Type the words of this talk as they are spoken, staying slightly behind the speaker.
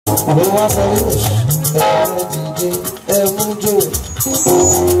Ló wá sọ wípé ẹ dìde ẹ mú jó.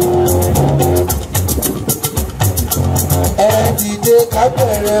 Ẹ dìde ká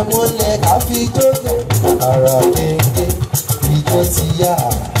bẹ̀rẹ̀ mọ́lẹ̀ ká fi jókè. Ara kéèké ìjọ ti yá.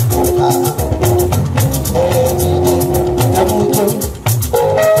 Ẹ dìde ẹ mú jó.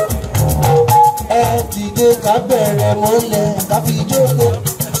 Ẹ dìde ká bẹ̀rẹ̀ mọ́lẹ̀ ká fi jókè.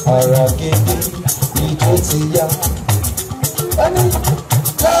 Ara kéèké ìjọ ti yá.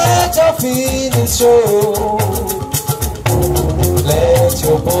 Let your feelings show. Let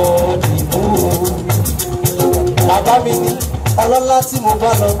your body move. Bàbá mi ní ọlọ́lá tí mo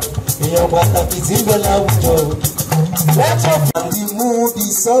bá lọ, èèyàn pàtàkì tí ń bẹ láwùjọ. Let your and the mood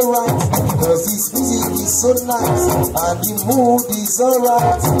is alright, because this music is so nice, and the mood is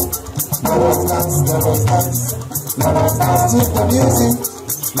alright. Let us dance, let us dance, let us dance to the music.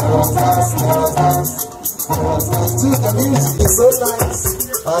 Let us dance, let us dance, let us dance to the music. It's so nice.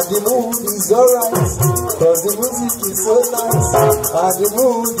 And the mood is alright, cause the music is so nice, and the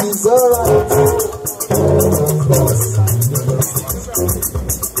mood is alright.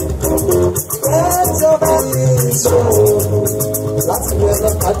 Let your feelings show. Láti wẹ̀ lọ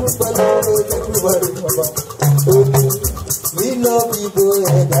kàdúpẹ́ lọ́wọ́ everybody bàbá. Lílọ bíbo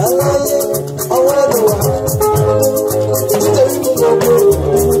ẹ̀dá láyé, ọwọ́ ló wà. Nítorí mo mọ̀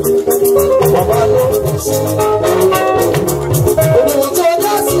pé bàbá ló ń ṣe.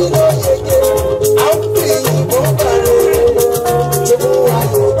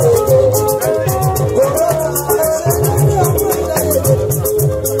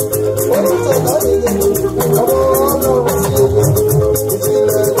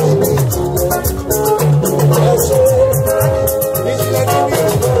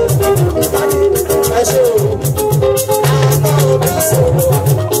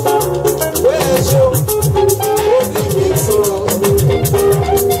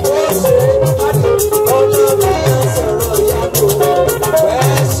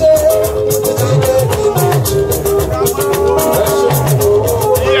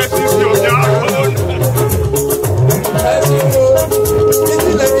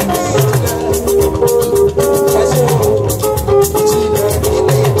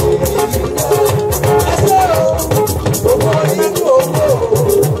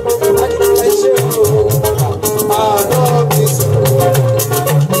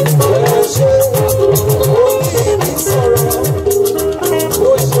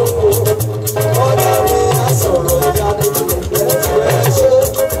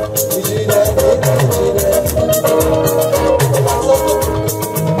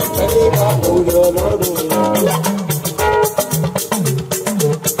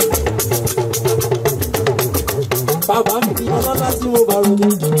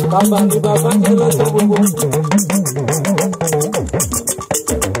 Bàbá ni bàbá jẹ́ lọ́sọ̀ gbogbo.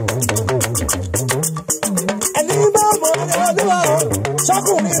 Ẹni bá mọ̀ ní ọdún wa o,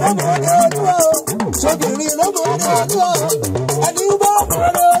 ṣọ́kùnrin ló mọ̀ ní ọdún wa o, ṣọ́kùnrin ló mọ̀ ní ọdún wa o, ẹni bá mọ̀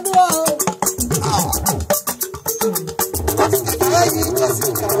ní ọdún wa o. Ẹyin tó sì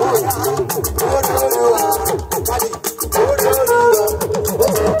kàwé ya, olórí wa, wálé, olórí wa,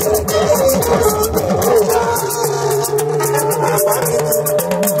 ẹyin tó sì kàwé ya.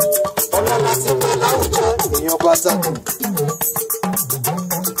 Èèyàn pátá.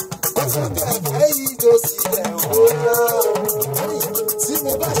 Èyí tó sílẹ̀ owó náà. Tí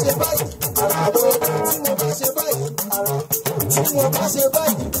mo bá ṣe báyìí, àràbọ̀. Tí mo bá ṣe báyìí, àràbọ̀. Tí mo bá ṣe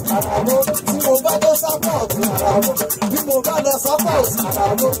báyìí, àràbọ̀. Tí mo bá lọ sápá ọ̀tún, àràbọ̀. Bí mo bá lọ sápá òsì,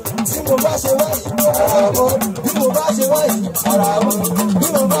 àràbọ̀. Tí mo bá ṣe báyìí, àràbọ̀. Bí mo bá ṣe báyìí, àràbọ̀. Bí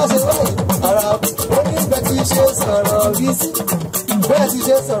mo bá ṣe báyìí, àràbọ̀. Ó ní bẹ́ẹ̀ ti ṣe sọ̀rọ̀ bí sí. Bẹ́ẹ̀ ti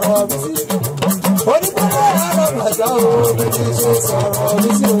ṣe sọ̀rọ̀ bí sí. Onígbàgbọ́ àlọ́bàjá o, bẹ́ẹ̀ ti ṣe sọ̀rọ̀ bí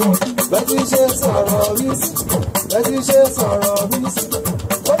sí o, bẹ́ẹ̀ ti ṣe sọ̀rọ̀ bí sí, bẹ́ẹ̀ ti ṣe sọ̀rọ̀ bí sí.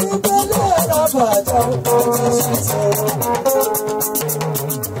 Onígbàgbọ́ àlọ́bàjá o, bẹ́ẹ̀ ti ṣe sọ̀rọ̀ bí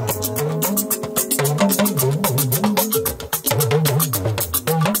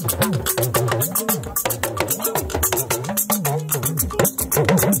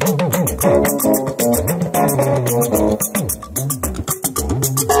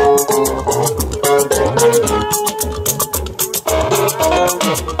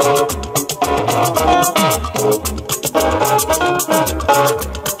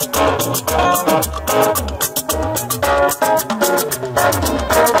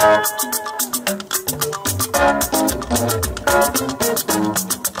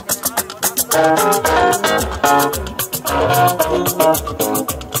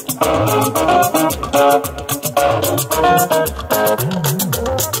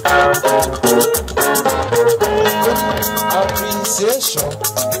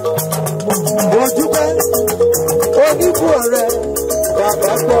appreciation. dúpẹ́ oníbù ọ̀rẹ́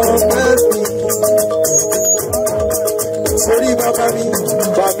bàbá pọ̀ mẹ́rin. Sórí bàbá mi,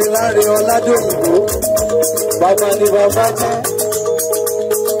 Bàmíláre Ọládòyìnbó, bàbá ni bàbá jẹ́.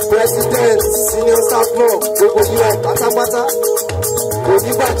 President Senior Staff Club gbogbo US pátápátá. Kò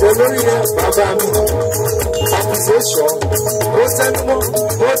ní bàjẹ́ lórí rẹ̀ bàbá mi. Accusation ó sẹ́numọ́,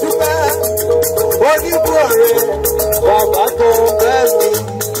 ó dúpẹ́ oníbù ọ̀rẹ́ bàbá pọ̀ mẹ́rin.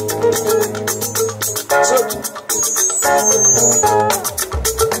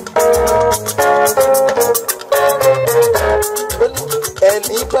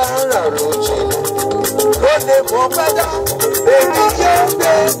 Ẹni bá ń ràrò jinlẹ̀ ló lè mọ̀ pẹ́dá èmi yóò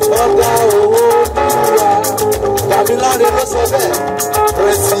gbé ọ̀gá owó dúró. Bàmíláre ló sọ bẹ́ẹ̀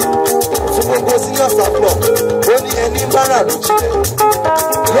rẹ̀sí fún gbogbo senior staff club ó ní ẹni bá ń ràrò jinlẹ̀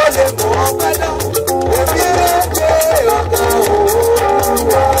ló lè mọ̀ pẹ́dá èmi yóò gbé ọ̀gá owó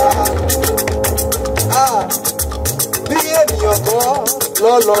dúró. Bí ènìyàn kọ́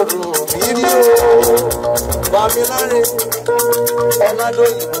lọ́lọ́run mi rí o. Bàmíláre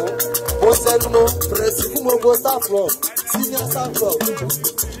Ọládòyìnbó bó sẹ́nu pẹ̀rẹ̀sì fún gbogbo staff club senior staff club.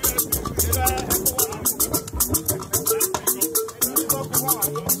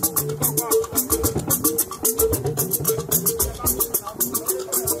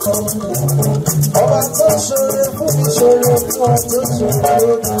 Ọba tó ṣoore fún mi ṣoore fún ọ tó ṣoore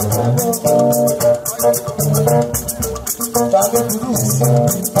lójú Bàbá Bùrús.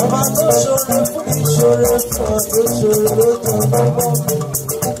 Ọba tó ṣoore fún mi ṣoore fún ọ tó ṣoore lójú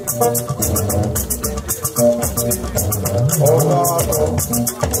ọba akọ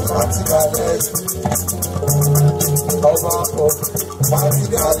láti dalẹ̀ ọba akọ láti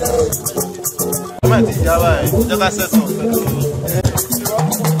dalẹ̀. Ọmọ ẹ̀ ti yá báyìí, jẹ́ ká sẹ́sùn pẹ̀lú.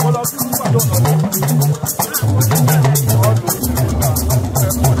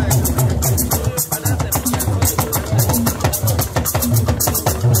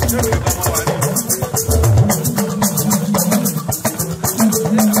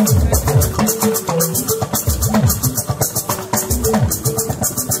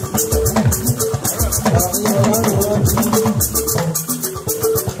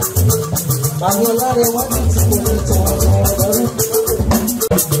 Olorunyomi wọ́n ti ti kò ní tọ̀wọ̀ lọ́rùn.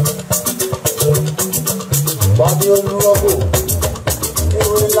 Bàbá olùrọ̀bù,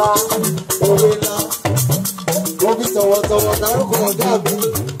 ewé ńlá, wọ́n fi tọ̀wọ̀tọ̀wọ̀ dárúkọ ọ̀gá mi.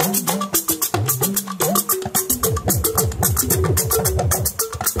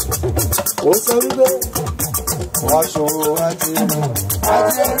 Ó sọ wípé wọ́n ṣòro àti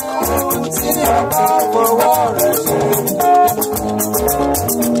ẹ̀rù tí ọba fọwọ́ rẹ̀ ṣe.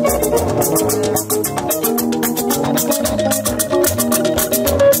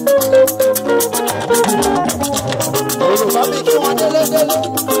 Bàbí kí wọ́n délé-délé,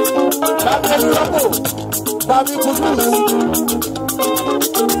 bàbí olùrọ́pò, bàbí kùdùs,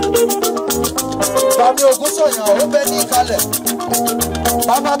 bàbí Ògúnsọ̀yàn ó bẹ́ ní ìkàlẹ̀,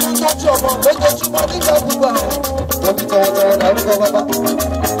 bàbá tó tọ́jú ọmọ lójoojúmọ́ nígbà gbogbo ẹ̀, wọ́n fi tọwọ́tọwọ́ dárúkọ bàbá.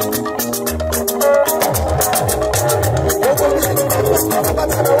 Gbogbo mi ní bàbá tí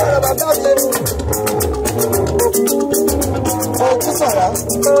àwọn ọ̀rẹ́ bàbá mi lẹ́nu. Ògúnsọ̀yà.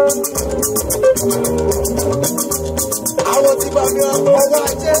 Àwọn tí bá mi ọwọ́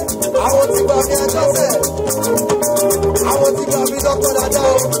ajé, àwọn tí bá mi ẹjọ́sẹ̀, àwọn tí bá mi dọ́kọ̀ dáadáa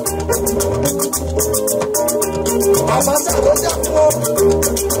o. Àbáṣà ló jà fún ọ.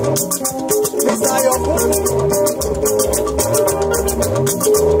 Mr. Ayọ̀kú.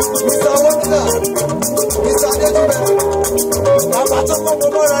 Mr. Wọ́nìlà. Mr. Adéjúbẹ̀. Bàbá tó kọ́ mo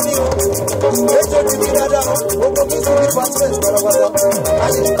mọ́ra ní o. Ètò ti ní dáadáa o. Gbogbo mi sí department pátápátá.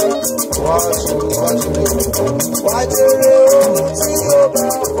 Wá jèrè ohun tí ó bá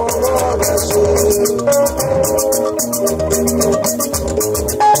fọwọ́ rẹ̀ ṣe.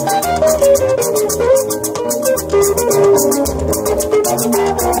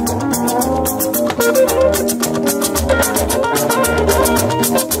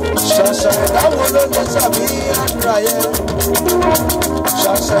 Ṣàṣà ìdáwọ̀ ló lè ṣàfihàn àdúrà yẹn.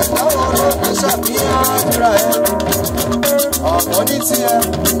 Ṣàṣà ìdáwọ̀ ló lè ṣàfihàn àdúrà yẹn. Ọ̀pọ̀ ní tiẹ̀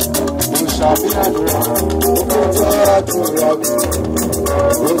kò ṣàfihàn àdúrà. Ó tó àdúrà mi.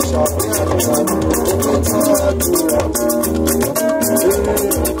 Kò ṣàfihàn àdúrà. Ó tó àdúrà mi.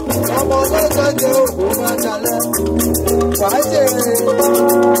 Ọmọ ọlọ́jọ́ jẹ́ òkú máa jalẹ̀. Wàá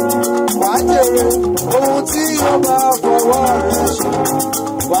jèrè ohun tí ó máa fọwọ́ rẹ̀ ṣe.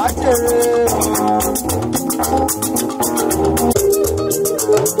 Wàá jèrè.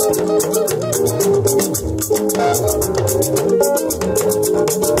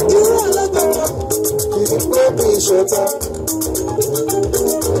 Irú alágbára ìdílé bí ìṣọ̀tá.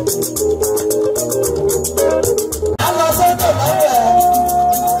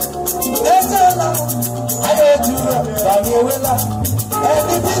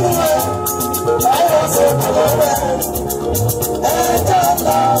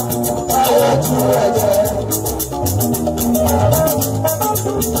 lọ ayé ju ẹ̀jẹ̀.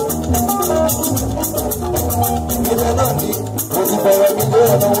 Ilé náà ní mo ti bọ̀rọ̀ mi lé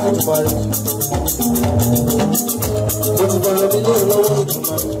ọlọ́wọ́ ìjùmọ̀ rẹ̀. Mo ti bọ̀rọ̀ mi lé ọlọ́wọ́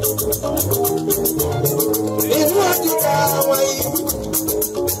ìjùmọ̀ rẹ̀. Inú àdìgbà wọ̀nyí.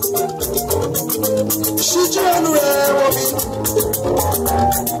 Ṣíjú ẹnu rẹ̀ wọ̀ mí.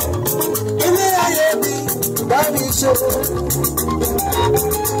 Ilé ayé mi bá mi ṣe.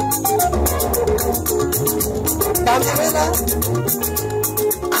 Bàmíwélá,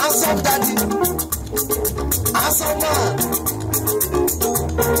 handsome daddy, handsome man.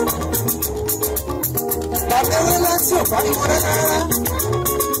 Bàmíwélá tí ò pariwo rárá.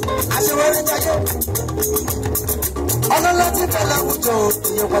 Aṣèwọ́rẹ́ jayé. Ọlọ́lá tí fẹ́ láwùjọ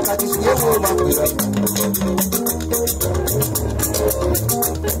èèyàn pàtàkì ṣùgbọ́n mo máa pè rẹ̀.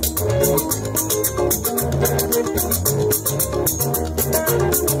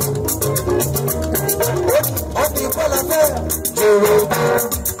 Ọdún ìkọlà fẹ́ jòrò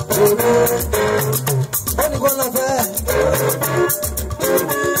jòrò. Ọdún ìkọlà fẹ́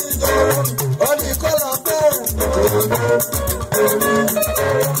ọdún ìkọlà fẹ́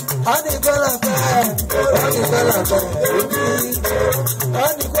ọdún ìkọlà fẹ́ ọdún ìkọlà fẹ́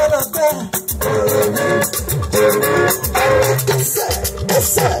ọdún ìkọlà fẹ́. Kẹsẹ̀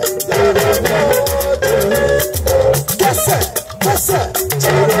kẹsẹ̀ kẹsẹ̀ kẹsẹ̀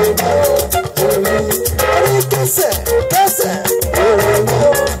kẹsẹ̀ kẹsẹ̀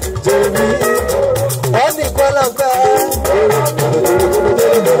ọdún ìkọlà fẹ́.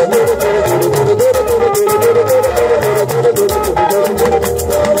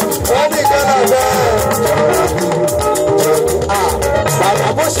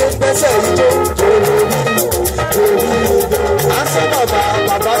 Bàbá bó ṣe ń gbẹ́sẹ̀ ìjó àṣẹ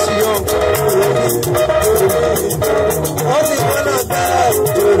bàbá ṣì yọ wọ́n ti wọ́n náà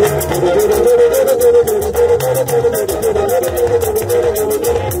bẹ́ẹ̀.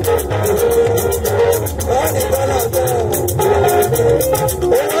 Wọ́n ti wọ́n náà bẹ́ẹ̀.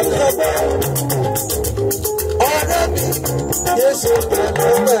 Wọ́n ti sọ pé ọ̀rẹ́ mi Jésù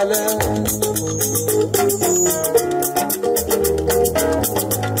pẹ̀lẹ́pẹ̀lẹ́.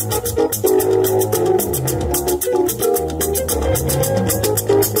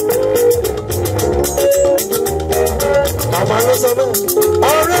 Màmá ló sọ bẹ́ẹ̀.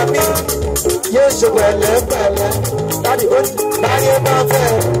 Ọ̀rẹ́ mi yóò ṣe pẹ̀lẹ́pẹ̀lẹ́. Dáàdì ó ní báyé bá fẹ́.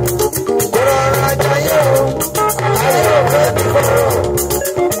 Kó rọra jayé o. Ayé ò fẹ́ ní fọ́rọ̀.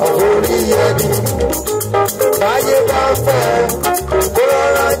 Ọ̀fọ̀ orí yẹn ni. Báyé bá fẹ́. Kó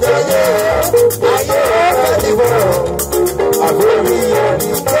rọra jayé o. Ayé ò fẹ́ ní fọ́rọ̀. Ọ̀fọ̀ orí yẹn ni.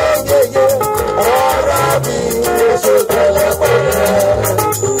 Yéyéyé. Ọ̀rẹ́ mi yóò ṣe pẹ̀lẹ́pẹ̀lẹ́.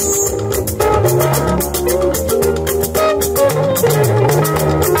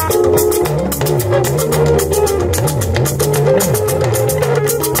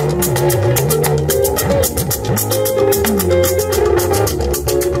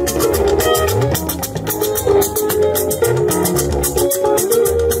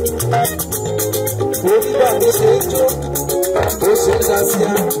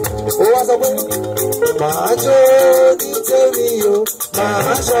 Ó wá sọ pé màá jó ní tèmi o,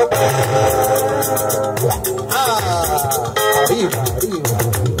 màá ṣọpẹ́. Àríwá.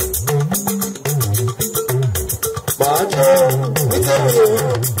 Màá jó ní tèmi o,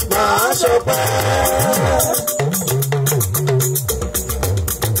 màá ṣọpẹ́.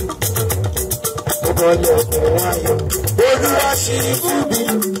 Mo kọ́lé ọkùnrin ayọ̀, Olúwa ṣí fún mi.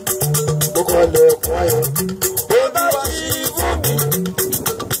 Mo kọ́lé ọkùnrin ayọ̀, Olúwa ṣí fún mi.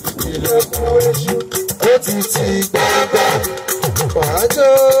 Ilẹ̀kùn èṣù ó ti gbàgbà. Màá jó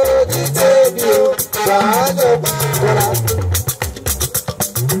ní tèmi o, màá jó bọ́lá.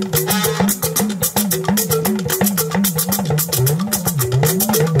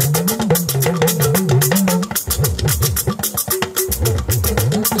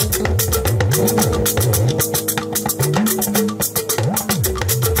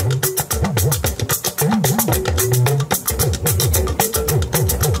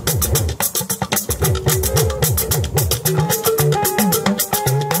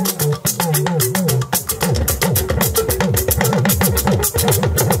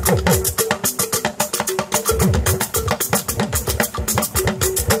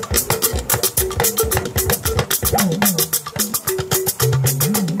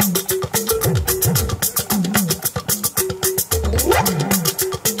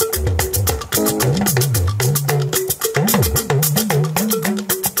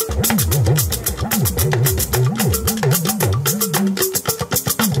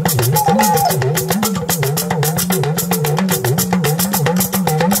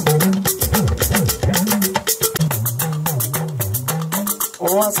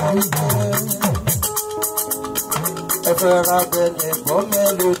 Aderemi for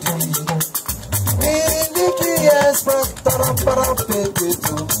melody. Miliki express para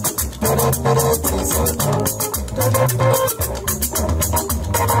peketo.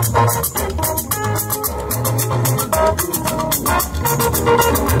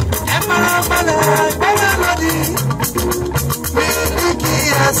 Melody. Miliki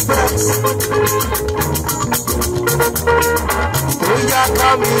express. Oya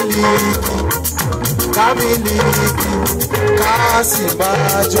kamiliki,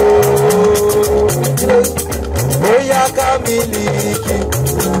 kasimajo. Oya kamiliki,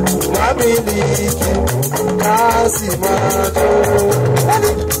 kasimajo.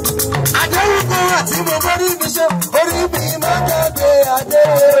 Adéhùn àti mo bọ́ rí mi ṣe, orí mi máa jáde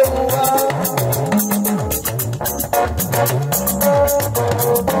adéhùn wá.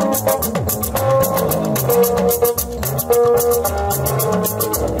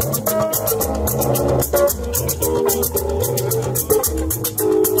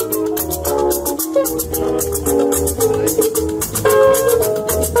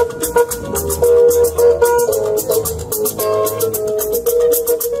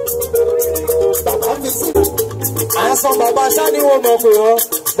 Àwọn bàbá ṣá ni wọ́n mọ̀ pé wọ́n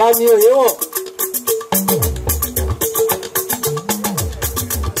bá ní òye wọn.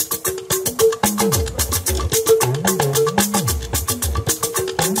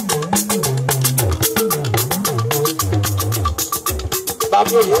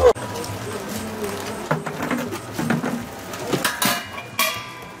 Bàbá òye wọn.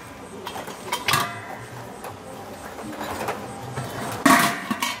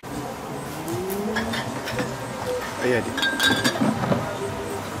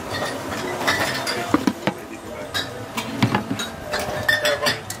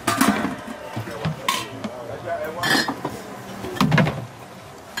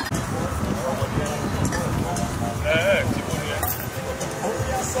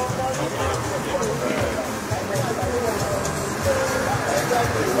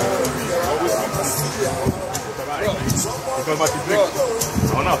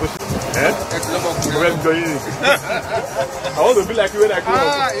 I want to be like you when I grow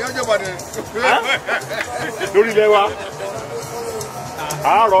up. You're your body. Lórí ilé wa.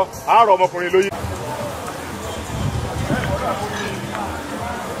 Àárọ̀ ọmọkùnrin lóyè.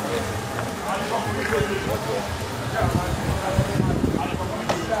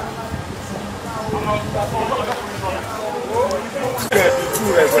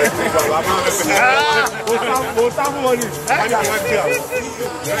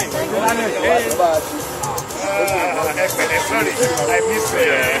 Sorry, I missed it.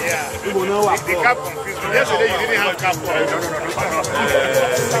 The cap confused me. Yesterday you didn't have cap on.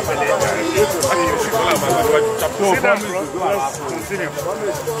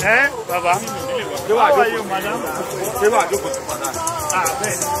 Baba? How are you, madam?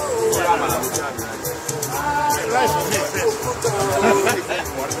 Rice for me,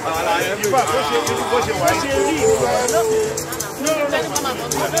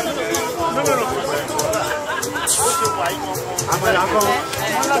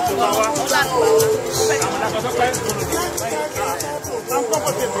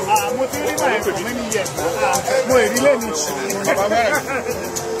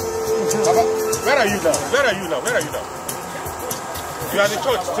 Where are you now? You are the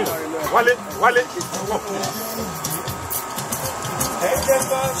church too. Wale.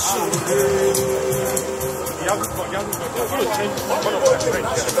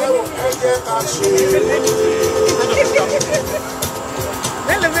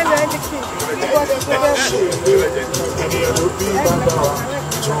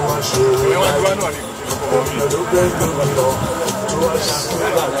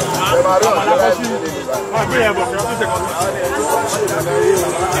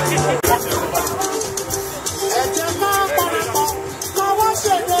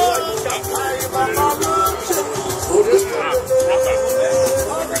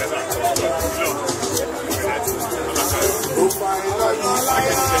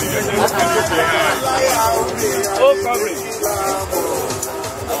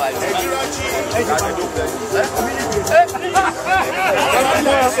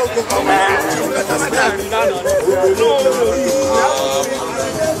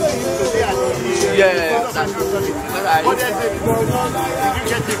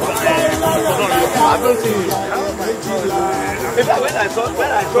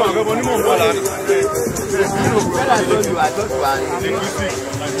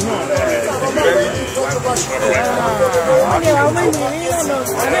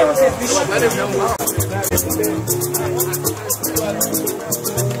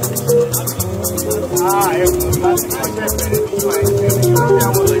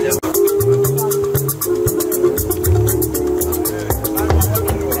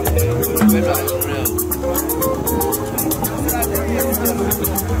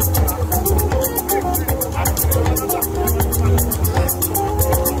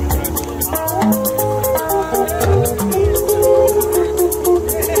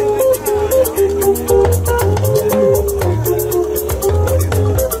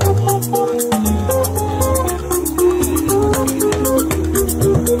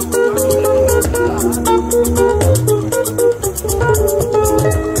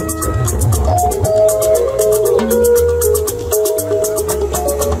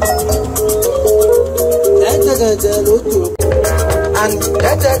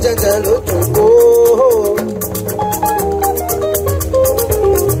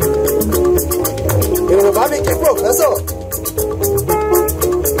 Yorùbá mi kí pòfẹ́sọ̀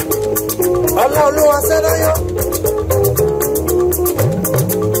Ọláolúwa Sẹ́náyọ̀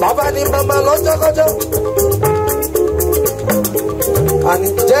bàbá ní màmá lọ́jọ́kọ́jọ́ àní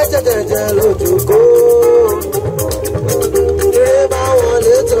jẹ́jẹ́jẹ́jẹ́ lójúkó eré bá wọn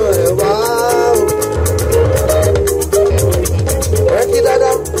létò ẹ̀ wá o ẹ kí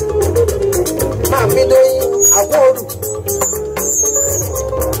dáadáa máa mi lóyún àwòrán.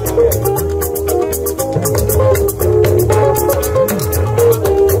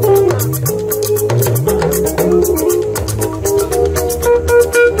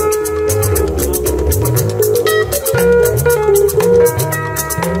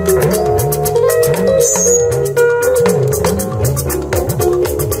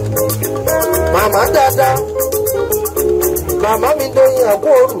 Màmá dáadáa, màmá mi lóyún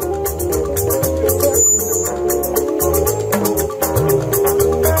àwòrán.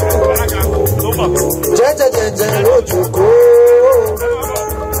 Jẹ́jẹ́jẹ́jẹ́ lójúkó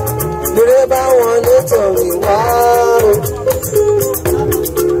lórí bá wọn létò ìwá o.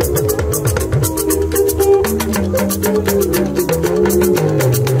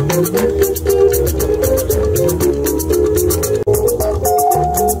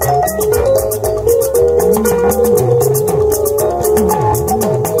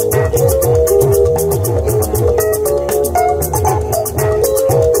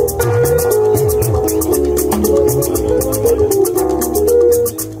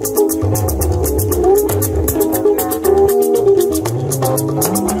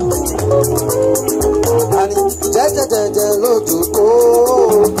 Jẹ́jẹ́jẹ́jẹ́ lójúkó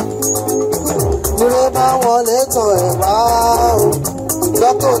lórí bá wọn létò ìwá o.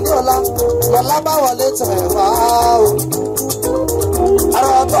 Dọ́kítà ní lọ́lá bá wọn létò ìwá o.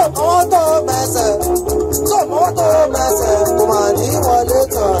 Àrọ̀ tó mọ́wọ́ tó mẹ́sẹ̀ kò máa ní wọn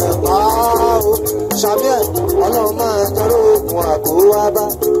létò ìwá o. Ṣàmìẹ̀ ọlọ́run máa jẹ́rọ ogun àkówá bá.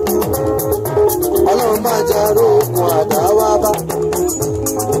 Ọlọ́run máa jẹ́rọ ogun àdáwá bá.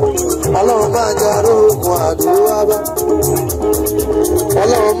 Ọlọ́run máa jẹ́rọ ogun àdúrà bá.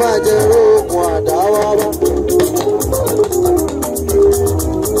 Ọlọ́run máa jẹ́rọ ogun àdáwá bá.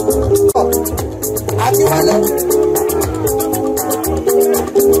 Akínwálé.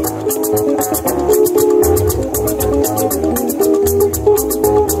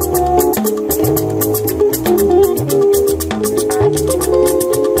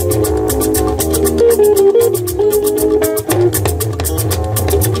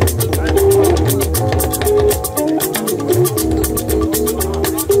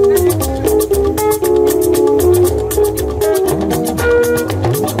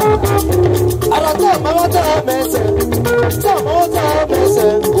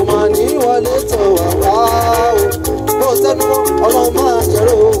 Ọlọ́run máa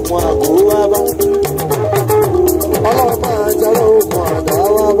jẹ́rọ ogun àkówá bá. Ọlọ́run máa jẹ́rọ ogun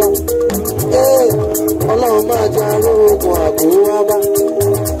àdáwá bá. Ọlọ́run máa jẹ́rọ ogun àkówá bá.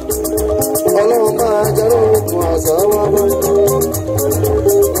 Ọlọ́run máa jẹ́rọ ogun àsáwá bá.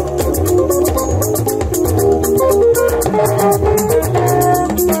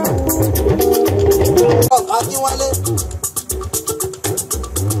 Akínwálé.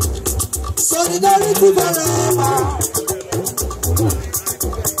 Solidarity forever.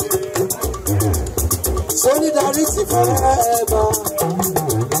 Solidarity forever.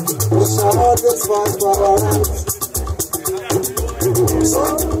 We shall always fight for our rights.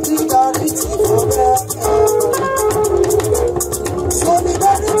 Solidarity forever.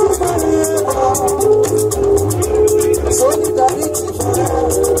 Solidarity forever. Solidarity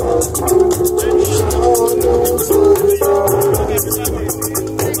forever. We shall always fight for our rights.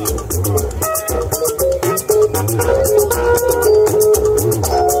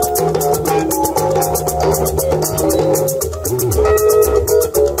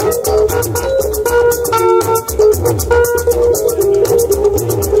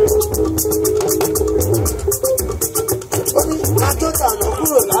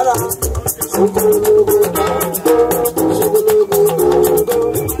 kúrò lára.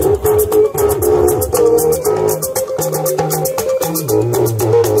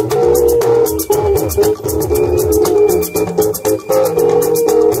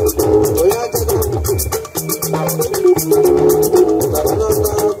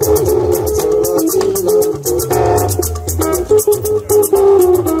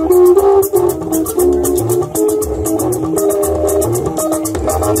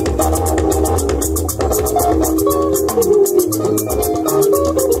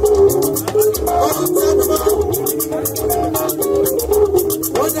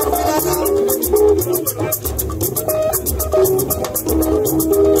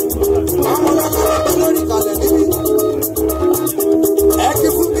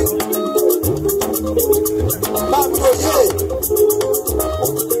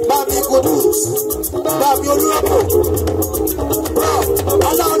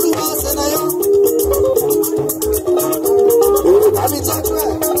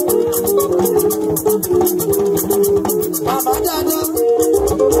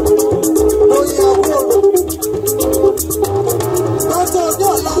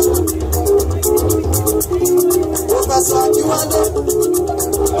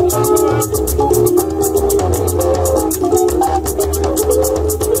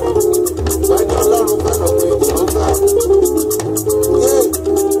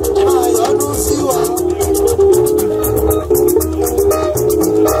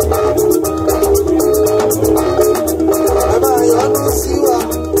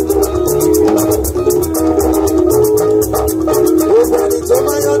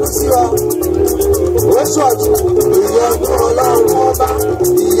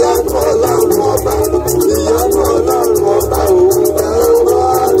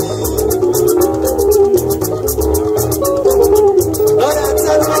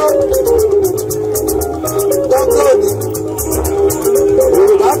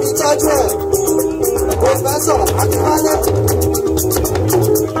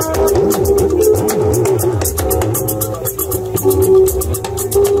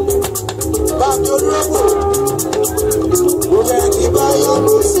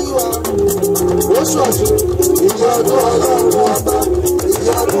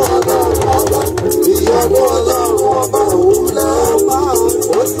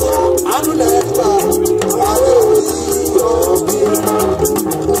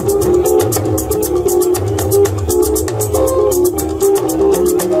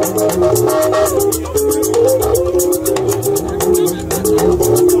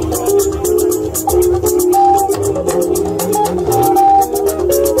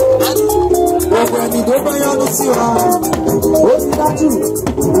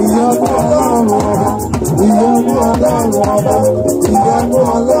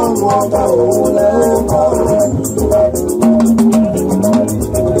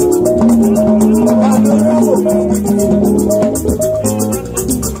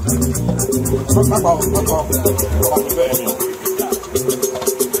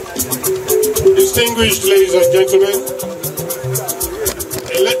 Distinguished ladies and gentlemen,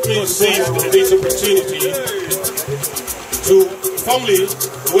 let me seize this opportunity to formally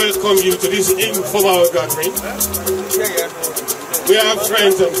welcome you to this informal gathering. We have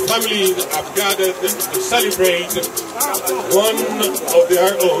friends and family that have gathered to celebrate one of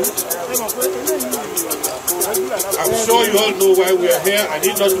their own. I'm sure you all know why we are here. I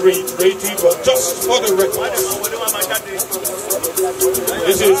need not reiterate it, but just for the record,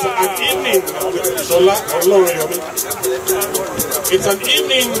 this is an evening with Sola and Olorunyomi. It's an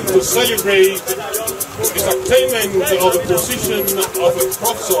evening to celebrate his attainment of the position of a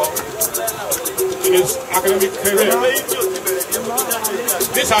professor in his academic career.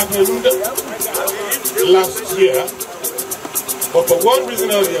 This happened last year, but for one reason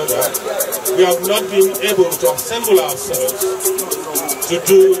or the other, we have not been able to assemble ourselves to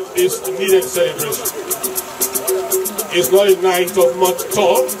do this needed celebration. It's not a night of much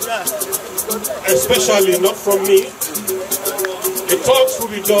talk, especially not from me. The talks will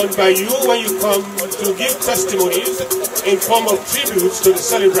be done by you when you come to give testimonies in form of tributes to the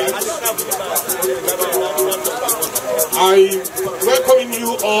celebrants. I welcome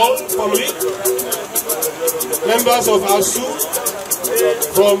you all, family, members of ASU,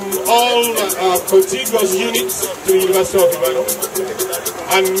 from all contiguous units to the University of Ibadan,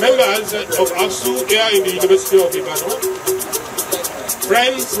 and members of ASU here in the University of Ibadan,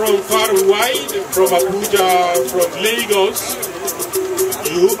 friends from far and wide, from Abuja, from Lagos,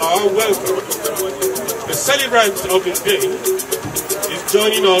 you are welcome. The celebrant of the day is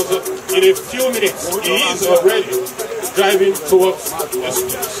joining us in a few minutes. He is already. striving towards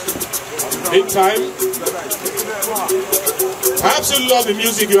excellence. Meantime, I absolutely love the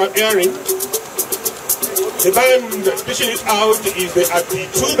music you are hearing. The band dishing it out is the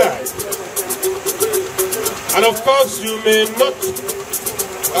Attitude. And of course, you may not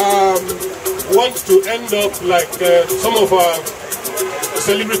want to end up like some of our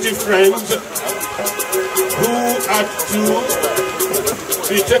celebrity friends who had to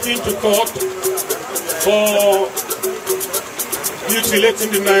be taken to court for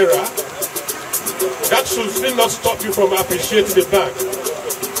mutilating the naira. That should still not stop you from appreciating the band.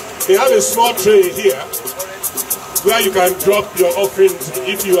 They have a small tray here where you can drop your offerings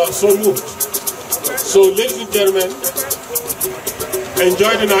if you are so moved. So, ladies and gentlemen,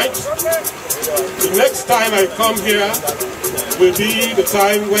 enjoy the night. The next time I come here will be the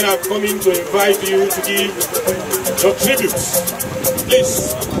time when I'm coming to invite you to give your tributes.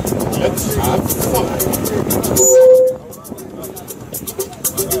 Please, let's have fun.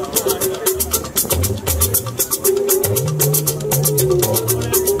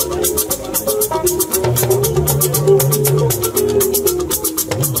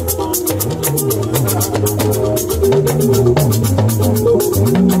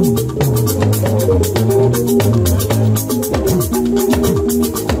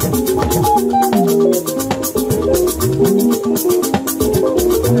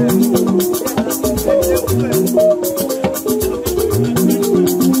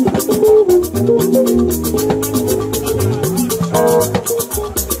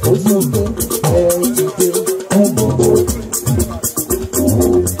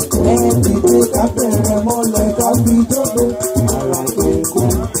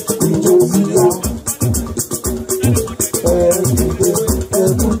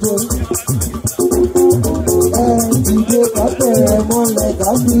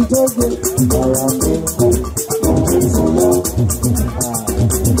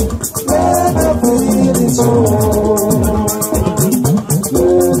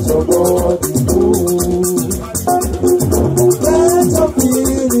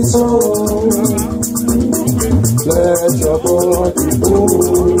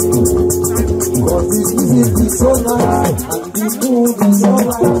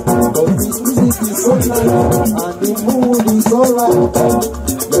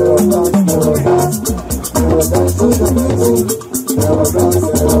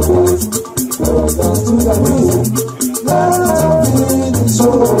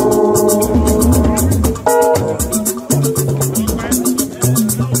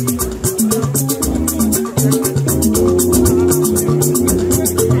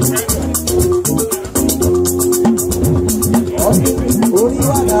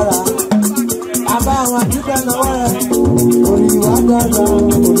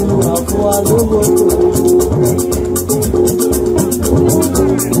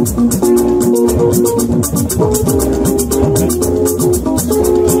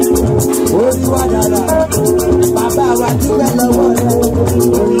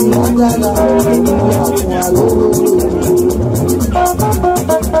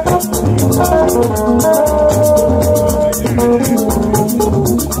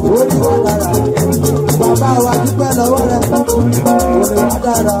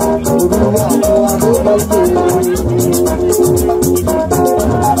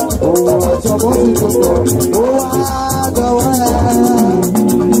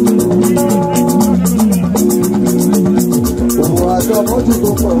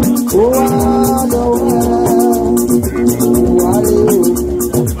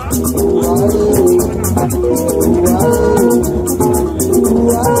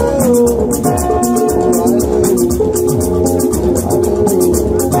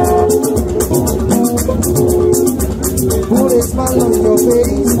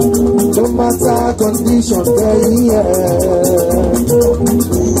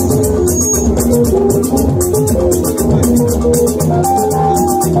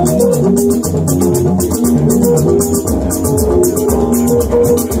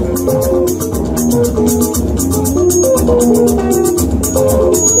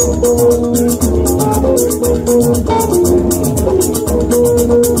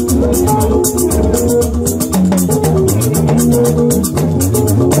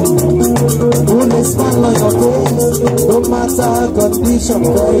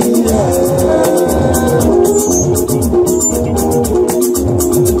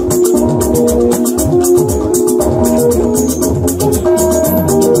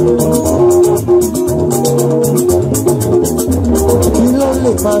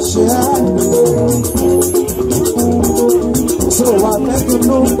 So I make you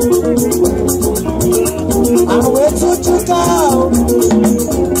know I wait to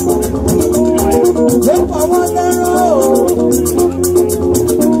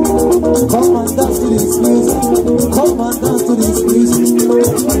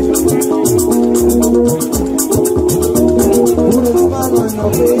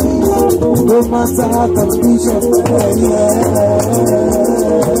no matter how condition.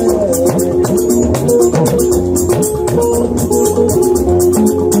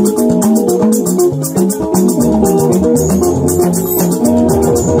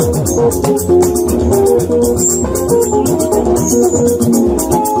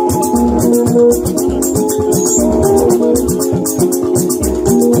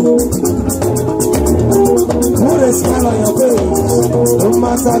 Put a smile on your face, no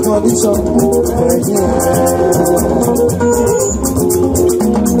matter condition.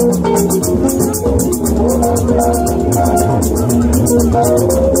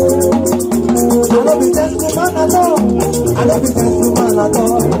 I don't be just woman at all. I don't be just woman at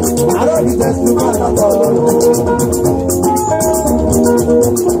all. I don't be just woman at all.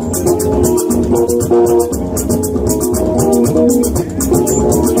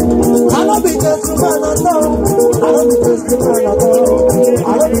 I don't be just woman at all. I don't be just woman at all. I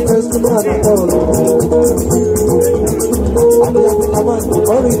don't be just woman at all. I be a man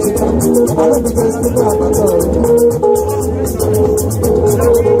original. I don't be just woman at all.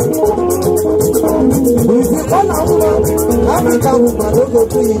 If you call a woman, African woman don't go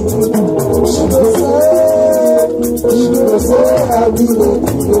free. She go say, I will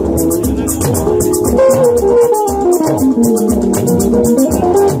let you.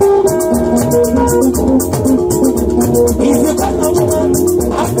 If you call a woman,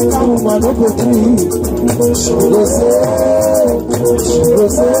 African woman don't go free. She go say,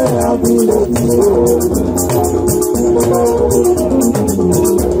 I will let you.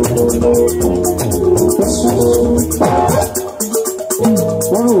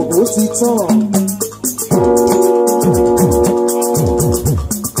 Wọ́n rò ó ti tán.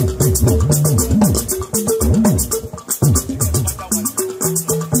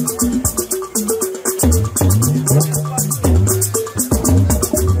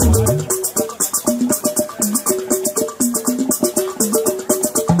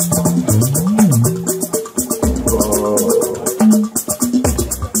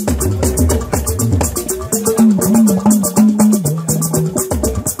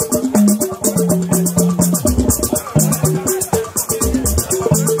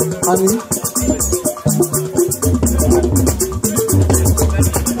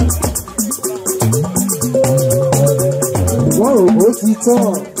 Wọ́n rò ó ti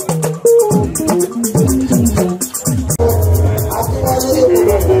tán.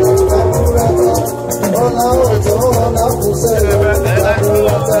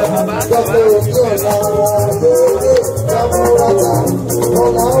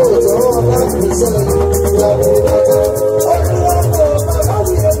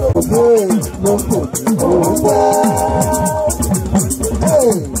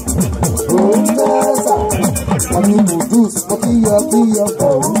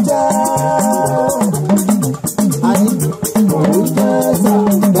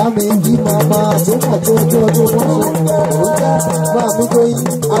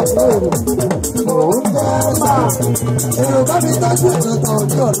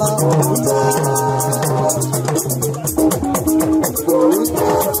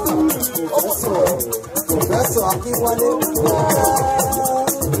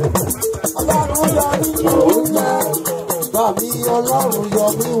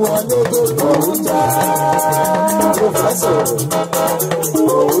 Olorunyomi wọlé dé òwúrọ̀. Pòfẹ́sọ̀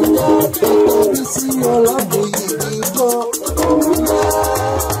òwúrọ̀ nítorí sí ọlọ́run yìí ní kọ́ òwúrọ̀.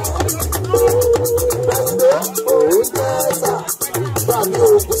 Òwúrọ̀ sà bàmí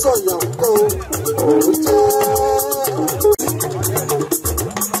òkú sọ̀yà ń kọ́ òwúrọ̀.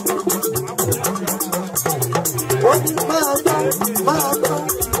 Wọ́n ní máa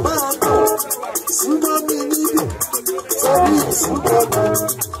gbọ́ súnmọ́ mi níbi sọ́bí ìsúnmọ́ mi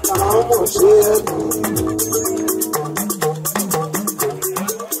àwọn ọmọ ṣe é lù.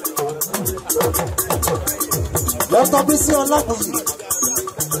 Lọ́tọ̀ bí sí ọlákùnrin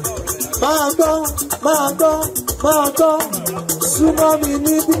máa gbọ́ súnmọ́ mi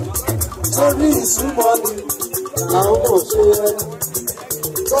níbi sọ́bí ìsúnmọ́ mi àwọn ọmọ ṣe é lù.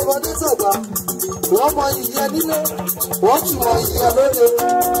 Tọmọdé tàgbà wọ́n mọ ìyẹn nílé wọ́n tún mọ ìyẹn lóde.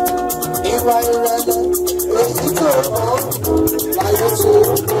 Ìwà ìrẹ̀lẹ̀ èyí tó mọ̀ láyé tó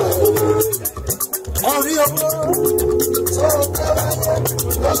mọ̀ ẹ́. Orí owó tó kẹ́rẹ́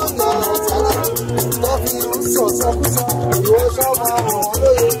lọ́nà ọ̀tàlá tó fi ń sọ̀sọ́kúsọ ìwé sọ́mọ àwọn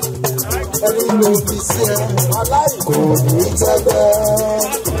olóye. Ẹni ló fi sí ẹ aláìkò ní tẹ́gbẹ́.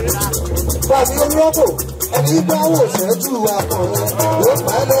 Bàbí olóbò ẹni bá wò ṣẹ́jú akọ̀rẹ́ ló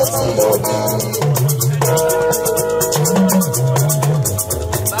pẹ́ lẹ́sìn lónìí.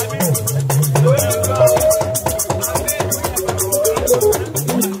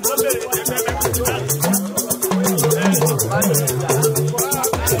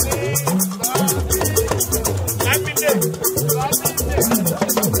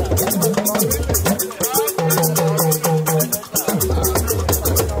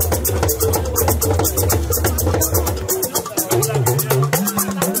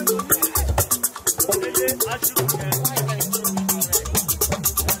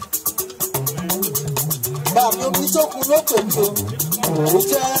 tèmi òun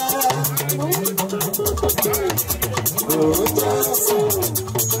jẹ́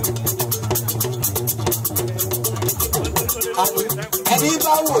ẹni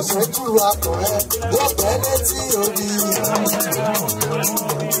bá wò sójú akọ̀ ẹ yóò pẹ́ létí orí.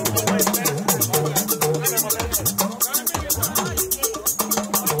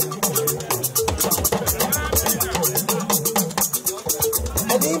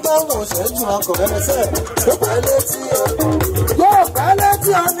 ẹni bá wò sójú akọ̀ ẹ lẹ́sẹ̀ yóò pẹ́ létí orí. yóò pẹ́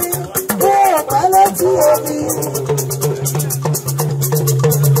létí omi yóò pẹ́ létí omi.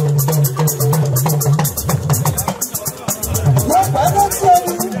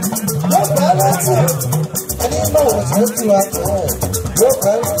 ẹni báwo ṣe ń tu àtọ̀ yóò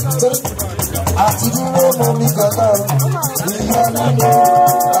fẹ́ tó àti dúró mú mi kankan ìyá nínú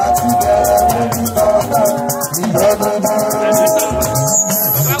àti bẹ̀rẹ̀ mú mi kankan ìyá nínú.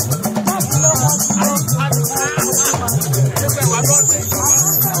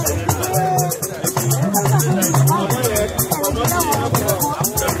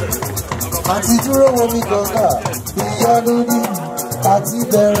 àti dúró mú mi kankan ìyá nínú. àti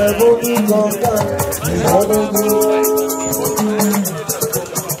bẹ̀rẹ̀ bóbí gangan ìyọ́dógún.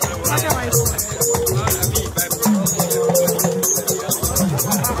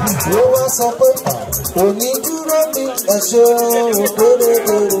 ló wá sọ pé òní dúró ní ẹ̀ṣọ́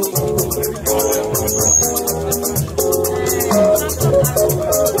òkèrèkèrè.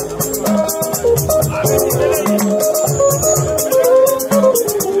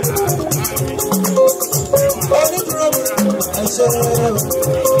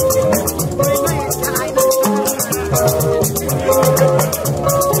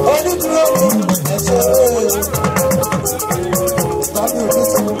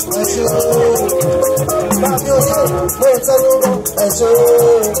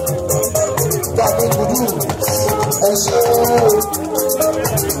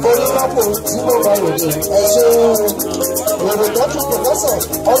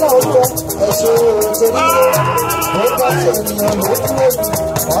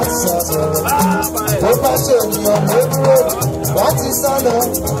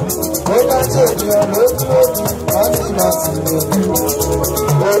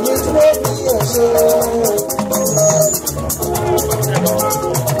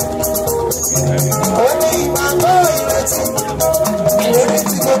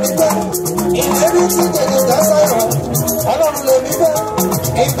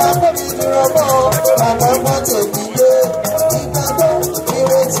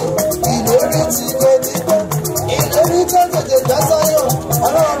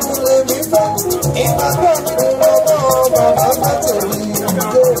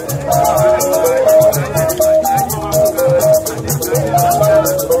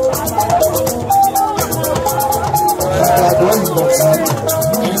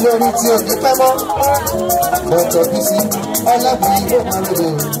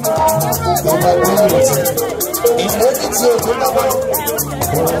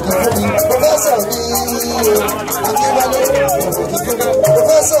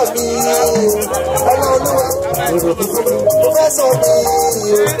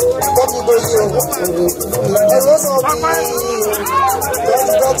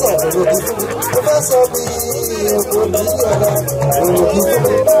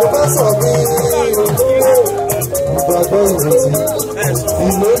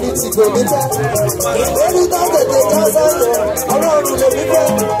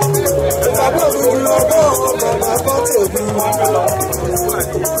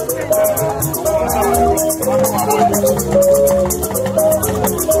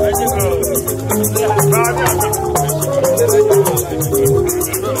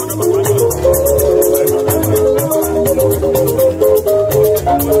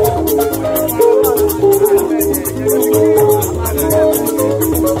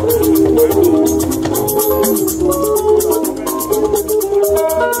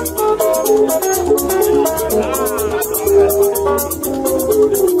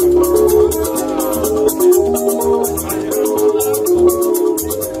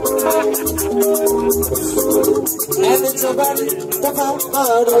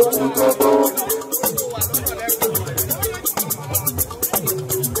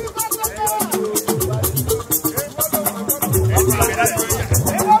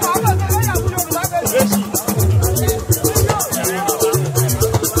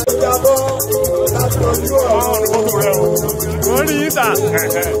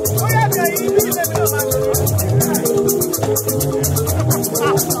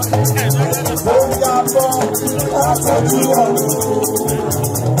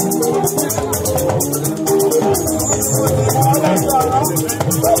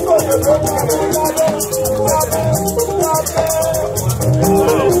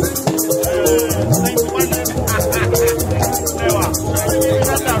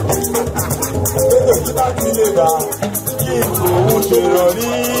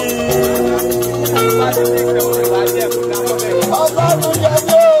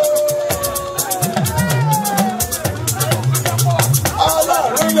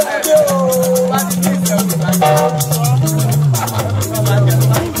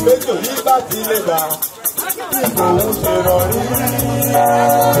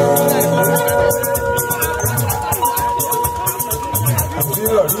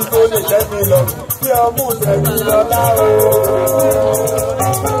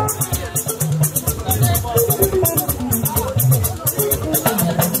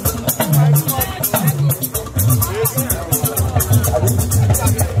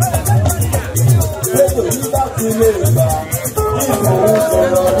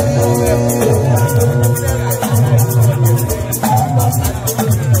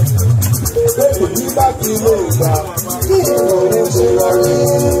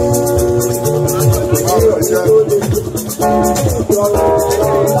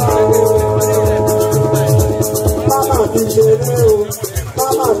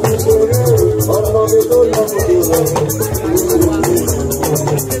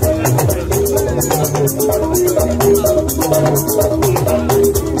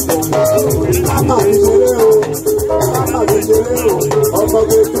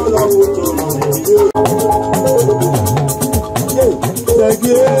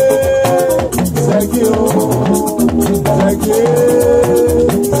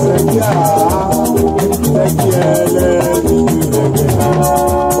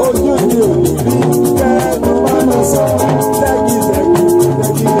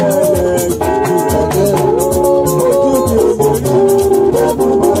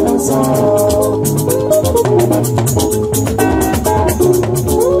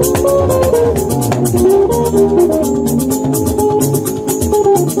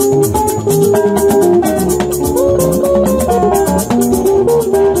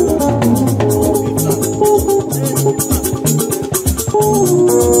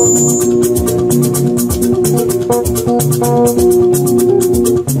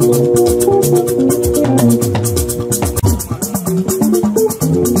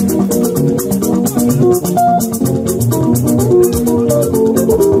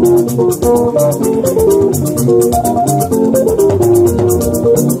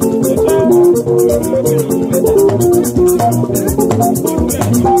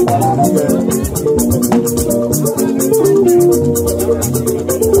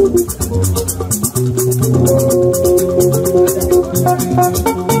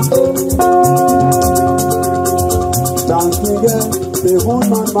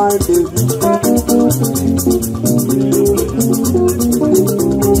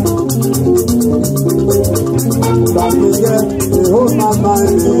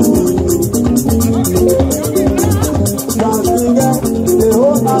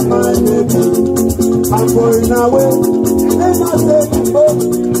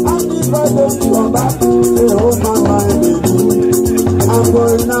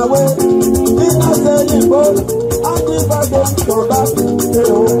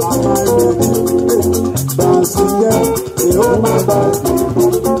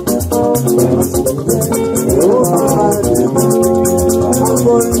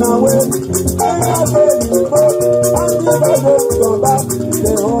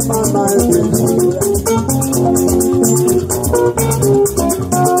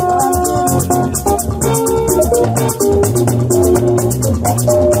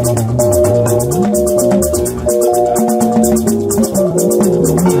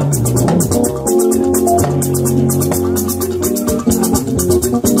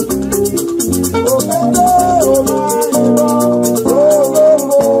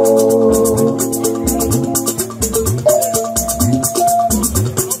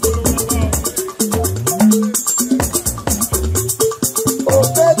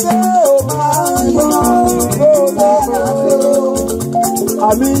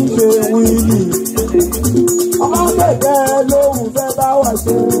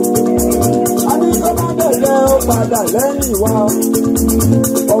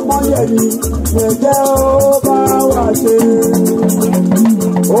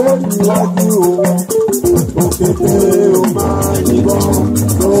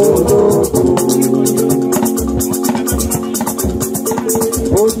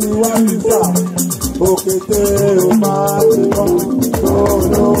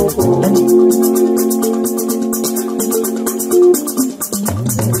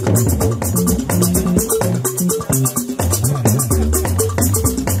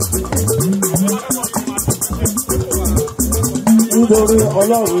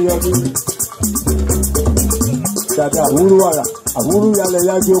 Olorunyomi. Dada àwúrú wàrà, àwúrú yalẹ̀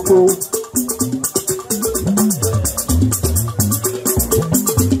yájú oko.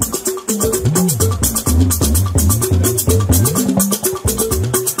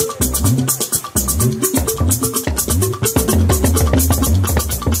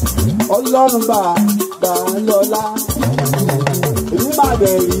 Ọlọ́run bàbá lọ́lá, èmi máa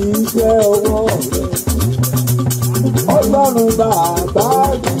bẹ̀rẹ̀ iṣẹ́ ọwọ́ rẹ̀. Ọlọ́run bàbá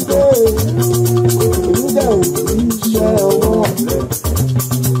jíde, èmi dẹ̀ iṣẹ́ ọwọ́ rẹ̀.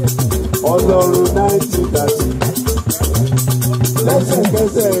 Ọlọ́run 1930,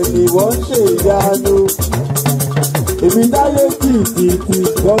 lẹ́sẹ̀kẹsẹ̀ ni wọ́n ṣe ìyanu. Èmi dáyé kìkìkì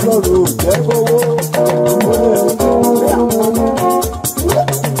lọ́lọ́run jẹ́ kówó.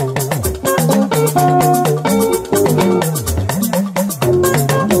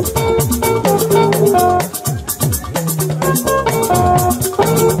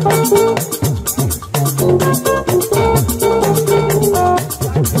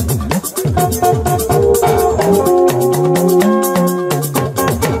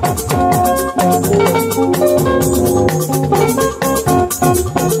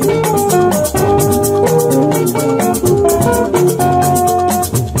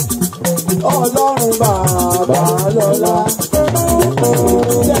 Ọlọ́run bàbá lọ́lá,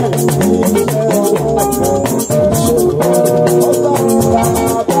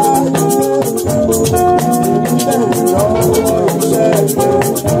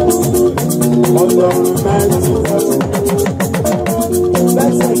 Ọlọ́run 1930,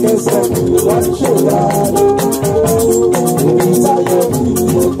 lẹ́sẹ̀kẹsẹ̀ ni wọ́n ṣe dáadé. Ìtayọ̀ ni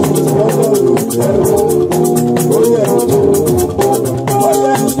Ọlọ́run jẹ́wọ́, ó yẹ kó.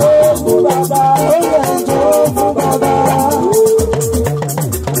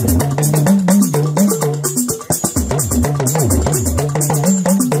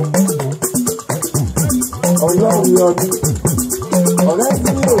 Olorunyomi, ọ̀rẹ́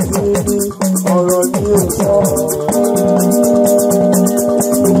tí ò sí ní ọ̀rọ̀ ni ò sọ.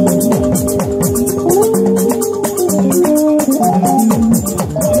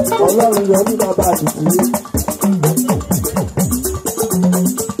 Olorunyomi bàbá àdìsí.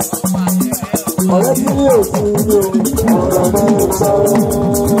 Ọ̀rẹ́ tí ò sí ní ọ̀rọ̀ ni ò sọ.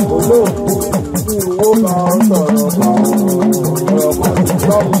 Olóògùn ní ìwó bá ọ sọ̀rọ̀ kan. Ọ̀rọ̀ kan ti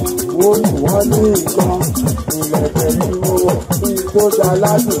sọ̀rọ̀ wo ni wọ́n ní nǹkan. Ìlẹ̀kẹ̀ ni mo wọ̀ kí n tó da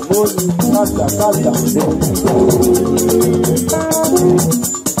ládùn mọ́ ní kàtàkàtà lórí.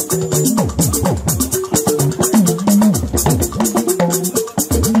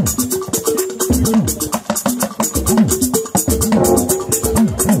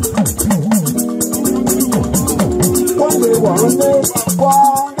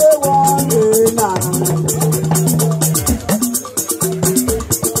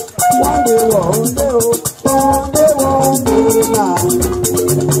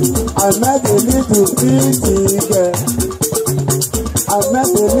 I met a little pretty girl. I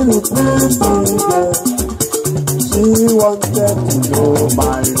met a little pretty girl. She wanted to know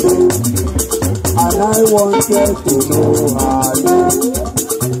my name, and I wanted to know her name.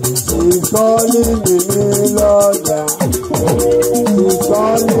 She's calling me lawyer. She's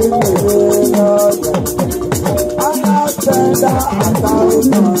calling me lawyer. And I send her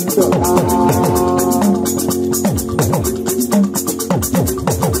 $1,000.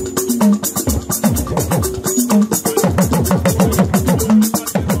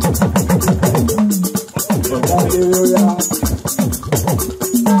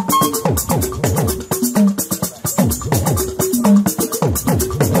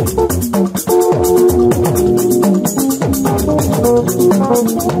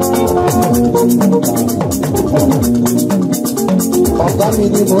 Ọ̀gá mi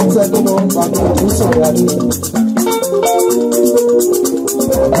ni mo ń tẹ́lú mọ́ bàbá tó sọ̀rọ̀ àdé.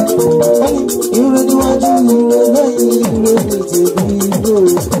 Ire níwájú ire lẹ́yìn ire ní tèmi lò.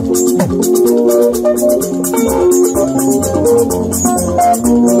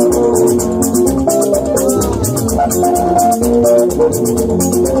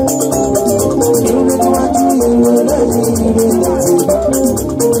 Ire níwájú ire lẹ́yìn ire ní tèmi.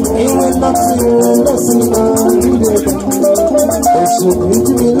 Ire lọ́sí ire lọ́sí máa ń rí lè dá. Ẹ̀sùn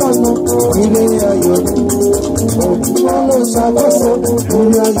méjì lọ́nà ilé ayọ̀ ni. Òkú wọn ló ṣàkóso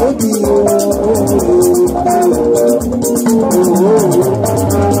ilé ayọ̀ bí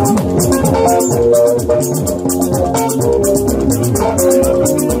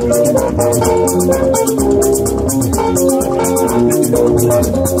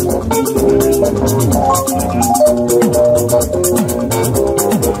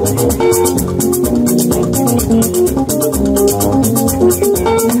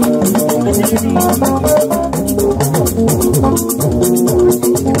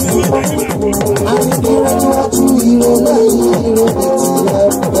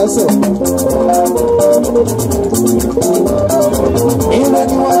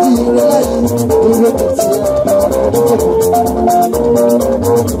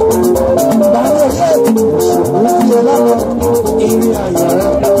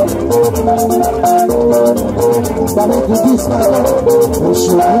kúkú sábà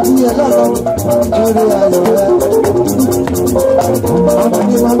òṣùwọ̀n ní ẹlọ́rọ̀ lórí ayọ̀ rẹ̀. Ọmọ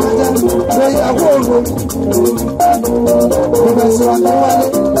ni màmá jẹ́ lóyàwó òru. Pọfẹ́sọ̀ Adéwálé.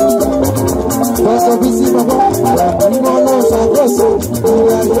 Pásọ̀ bí sí bàbá ìmọ̀ náà ṣàkóso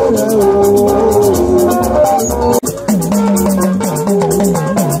lórí ayọ̀ rẹ̀ ooo.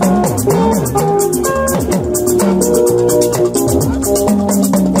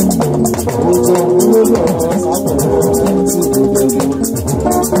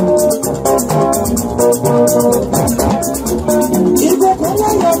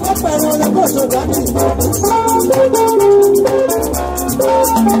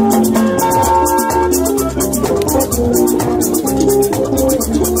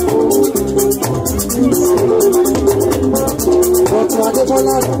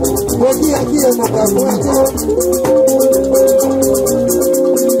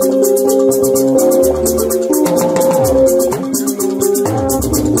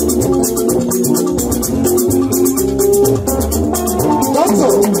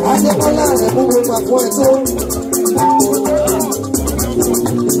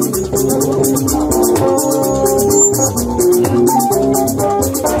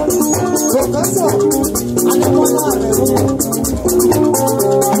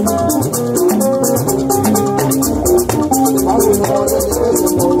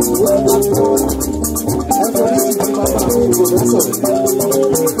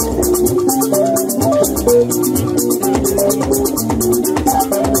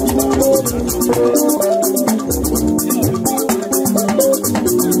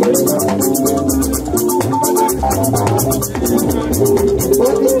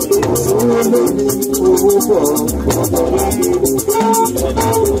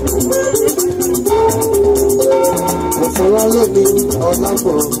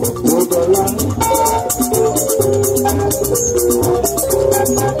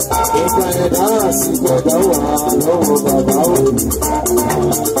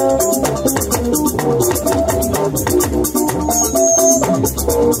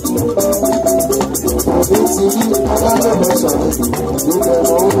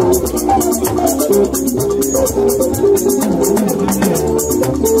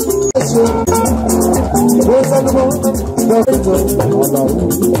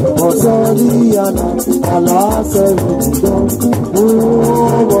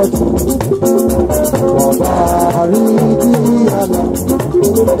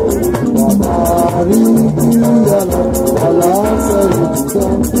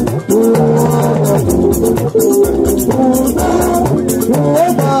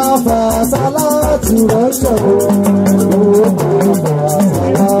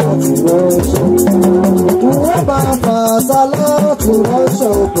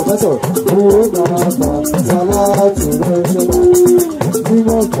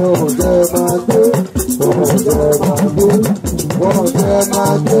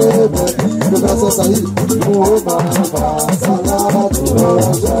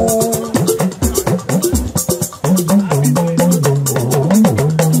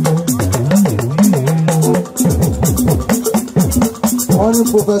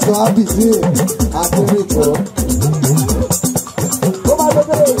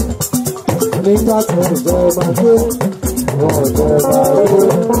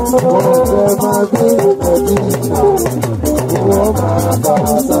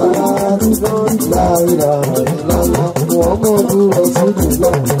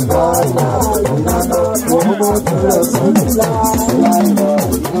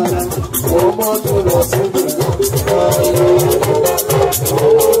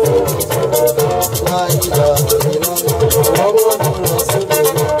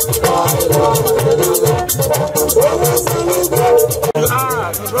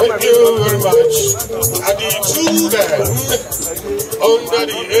 Thank you very much. And the two men, under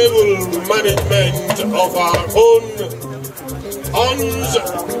the able management of our own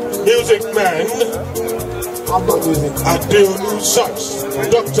music man, Aderemi Sax,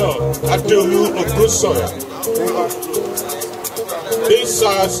 Dr. Aderemi Raji-Oyelade. These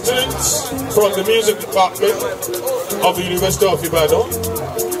are students from the music department of the University of Ibadan,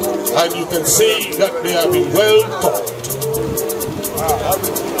 and you can see that they have been well taught.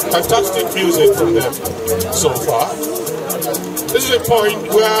 Fantastic music from them so far. This is a point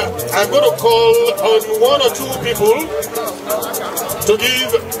where I'm going to call on one or two people to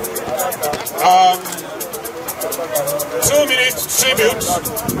give 2-minute tribute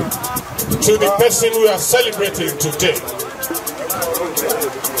to the person we are celebrating today.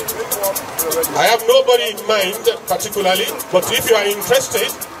 I have nobody in mind particularly, but if you are interested,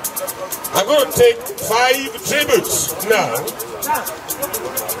 I'm going to take 5 tributes now.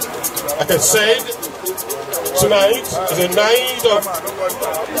 Like I said, tonight is a night of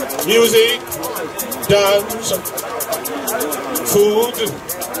music, dance, food,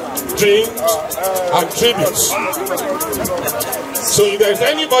 drink, and tributes. So if there's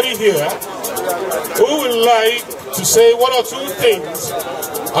anybody here who would like to say 1 or 2 things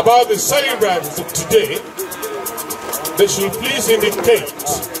about the celebrants of today, they should please indicate.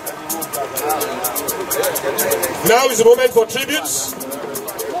 Now is the moment for tributes.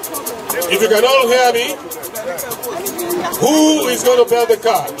 If you can all hear me, who is going to bear the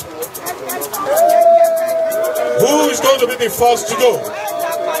card? Who is going to be the first to go?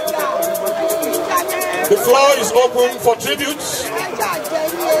 The floor is open for tributes.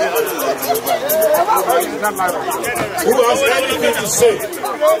 Who has anything to say?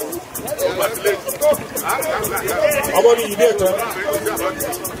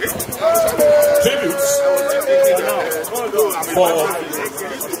 Tributes for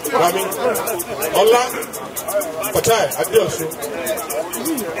Ola Patai Adeosu.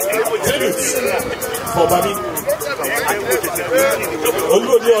 Tributes for Bami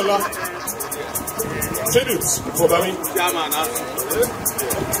Olorunyomi. Tributes for Bami.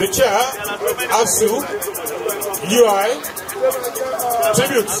 The chair, ASU, UI.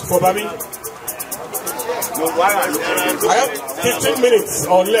 Tributes for Bami. I have 15 minutes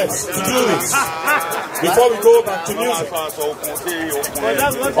or less to do this before we go back to music.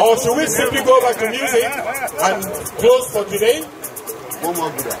 Or should we simply go back to music and close for today? Come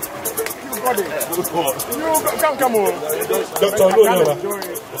on. Dr. Olorunyomi,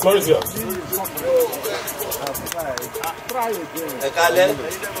 the floor is yours. Try again.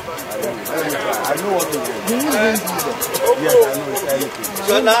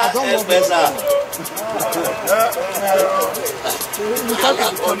 Sola Elbeza.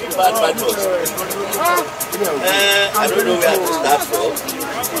 I don't know where to start from.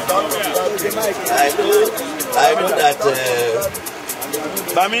 I know that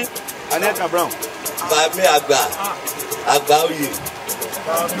Bami, Aneta Brown. Bami Agba Oye.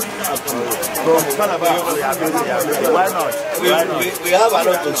 Why not? We have a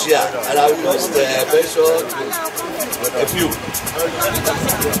lot to share, and I will just mention a few.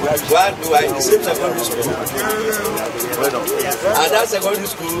 One, we were in the same secondary school, and that secondary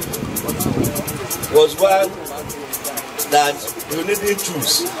school was one that you didn't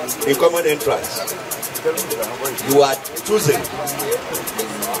choose in common entrance. You are choosing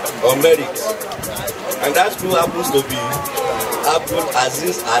on merit, and that school happens to be Abdul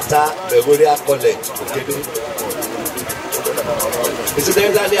Aziz Atta Memorial College. Okay.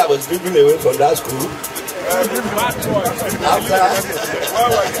 Incidentally, I was living away from that school after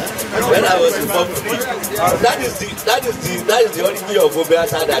when I was in Form 3. That is the only way of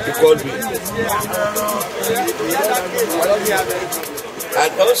Obeata that he called me.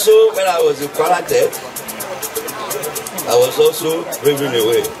 And also when I was in Kwara, I was also living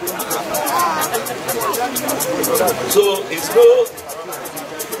away. So it's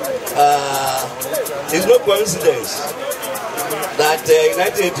no coincidence that in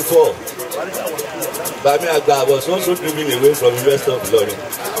 1984, Bami Agba was also driven away from the University of Ibadan.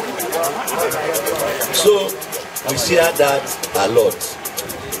 So we share that a lot.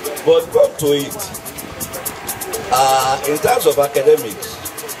 But come to it, in terms of academics,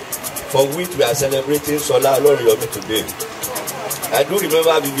 for which we are celebrating Sola Olorunyomi today, I do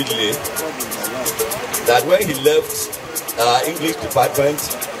remember vividly that when he left English department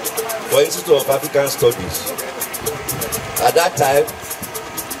for Institute of African Studies, at that time,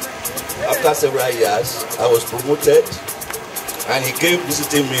 after several years, I was promoted and he came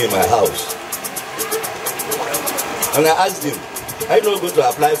visiting me in my house. And I asked him, are you not going to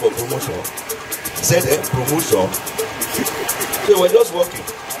apply for promotion? He said, promotion? So we're just working.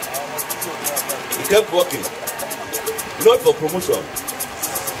 He kept working. Not for promotion,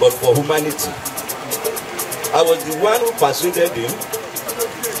 but for humanity. I was the one who persuaded him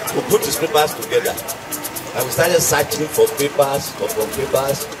to put his papers together. And we started searching for papers, for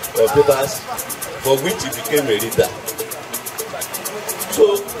which he became a reader.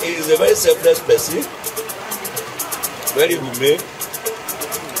 So he is a very selfless person, very humane.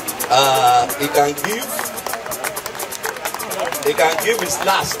 He can give his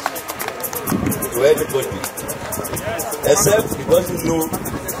last to anybody, except he doesn't know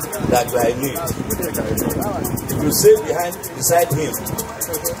that you are in need. If you say beside him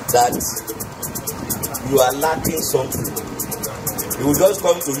that you are lacking something, he will just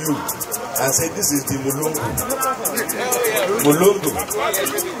come to you and say, this is the Mulungu. Mulungu.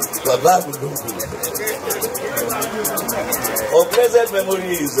 Baba Mulungu. Of blessed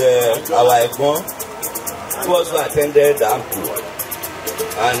memory is our Egbon, who also attended AMCU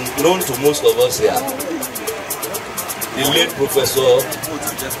and known to most of us here. The late Professor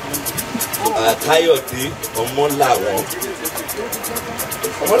Kayode Omolawo.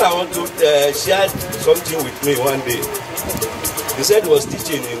 Omolawo shared something with me one day. He said he was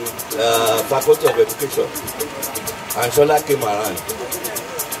teaching in Faculty of Education, and Sola came around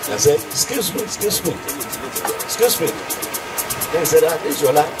and said, excuse me. Then he said, this is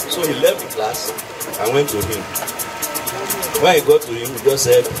Sola. So he left the class and went to him. When he got to him, he just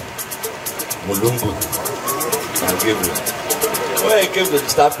said, Mulungu, and gave him. When he came to the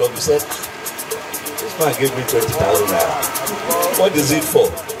staff club, he said, this man gave me 20,000 naira. What is it for?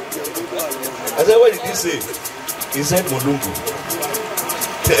 I said, what did he say? He said, Mulungu.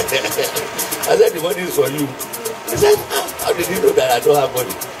 I said, the money is for you. He said, how did you know that I don't have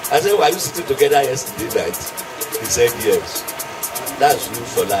money? I said, were you sitting together yesterday night? He said, yes. That's who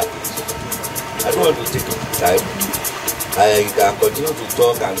Sola is. I don't want to take time. I can continue to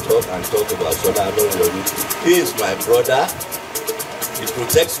talk about Sola Olorunyomi. He is my brother. He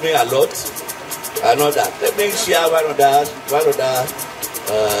protects me a lot. And all that. Let me share one other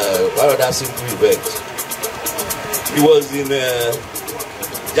simple event. He was in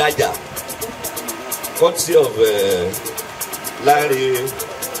Jaja, courtesy of Larry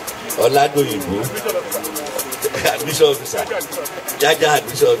Oladoyibo, admission officer. Jaja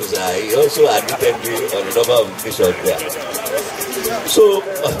admission officer. He also admitted me on a number of occasions there. So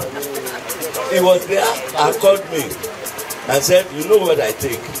he was there and called me and said, you know what I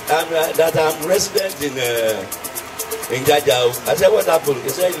think? That I'm resident in Jaja. I said, what happened? He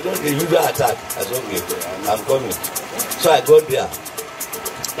said, you know the usual attack. I said, okay, I'm coming. So I got there.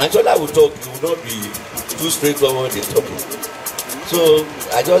 And Sola will talk, he will not be too straightforward in talking. So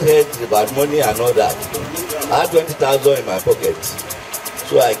I just heard about money and all that. I had 20,000 in my pocket.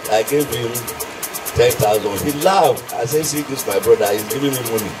 So I gave him 10,000. He laughed. I said, see, this is my brother, he's giving me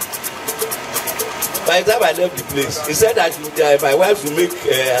money. By the time I left the place, he said that my wife should make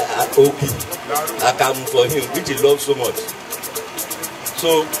akamu for him, which he loves so much.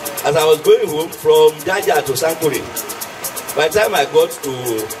 So as I was going home from Jaja to Sankore, by the time I got to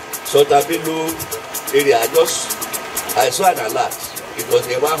Sotabelu area, I saw an alert. It was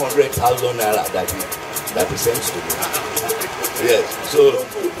a 100,000 naira that he sent to me. Yes, so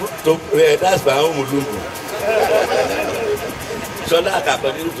that's my own Mulungu. So now I can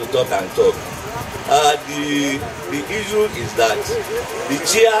continue to talk and talk. The issue is that the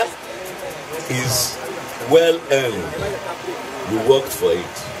chair is well earned. You worked for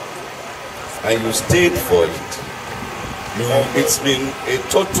it, and you stayed for it. It's been a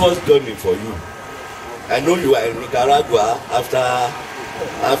tortuous journey for you. I know you are in Nicaragua after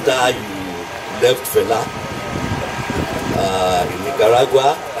you left Fela. In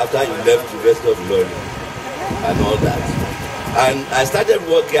Nicaragua after you left the University of Ibadan and all that. And I started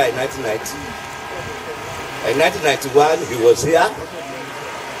work here in 1990. In 1991, he was here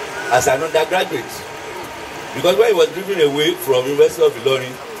as an undergraduate. Because when he was driven away from University of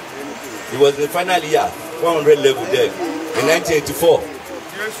Ibadan, he was in the final year, 100 level there. In 1984.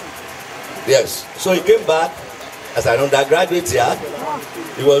 Yes. So he came back as an undergraduate here.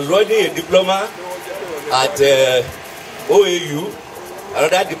 He was running a diploma at OAU,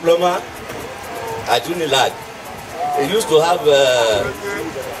 another diploma at Unilag. He used to have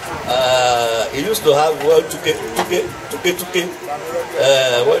what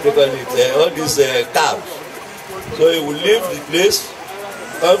do you call it? All these cabs. So he would leave the place,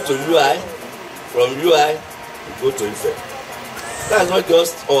 come to UI, from UI, go to Ife. That's not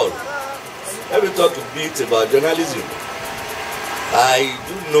just all. Let me talk a bit about journalism. I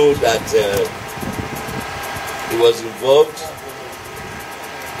do know that he was involved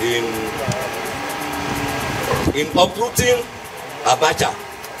in uprooting Abacha.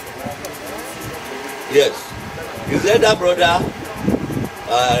 Yes. His elder brother,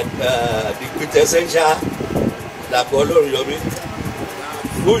 the quintessential Olorunyomi,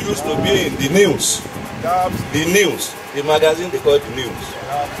 who used to be in the news. The magazine they call the news.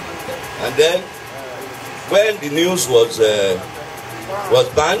 And then when the news was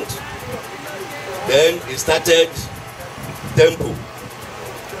banned, then it started Temple.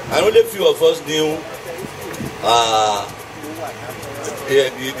 And only a few of us knew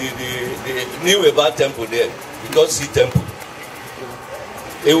knew about Temple there. Because see Temple.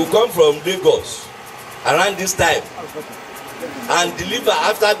 It will come from Lagos around this time and deliver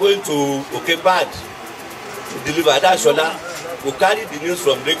after going to Okebad. Deliver that Sola. We carry the news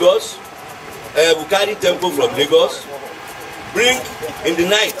from Lagos. We carry Temple from Lagos. Bring in the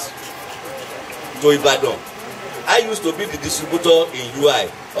night to Ibadan. I used to be the distributor in UI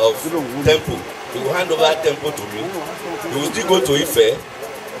of Temple. He will hand over Temple to me. He will still go to Ife.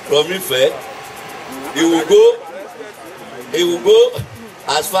 From Ife, he will go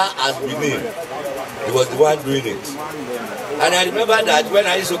as far as Benin. He was the one doing it. And I remember that when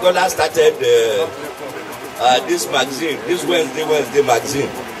Adesokola started this magazine, this Wednesday magazine,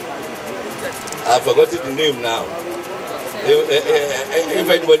 I've forgotten the name now. If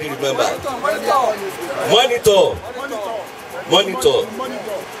anybody remembers. Monitor.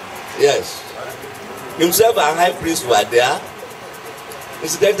 Yes. Himself and High Priest were there.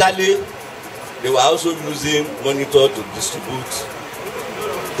 Incidentally, they were also using Monitor to distribute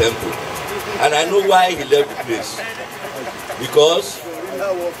Temple. And I know why he left the place. Because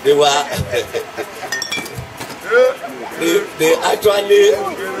they were they actually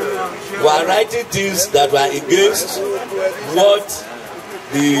were writing things that were against what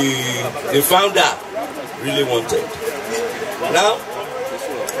the founder really wanted. Now,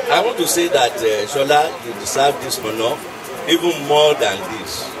 I want to say that Sola, you deserve this honor even more than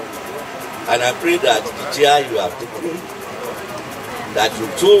this. And I pray that the chair you have taken, that you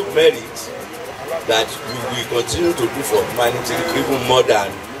so merit, that you will continue to do for humanity even more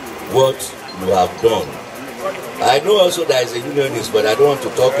than what you have done. I know also there is a unionist, but I don't want to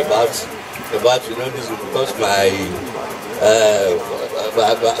talk about unionism because my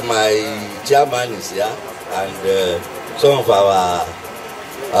chairman is here, and some of our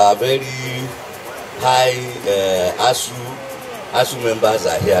very high ASU members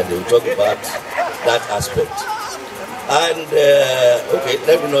are here. They will talk about that aspect. And okay,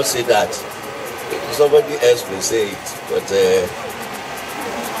 let me not say that. Somebody else will say it, but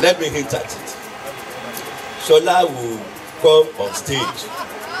let me hint at it. Sola will come on stage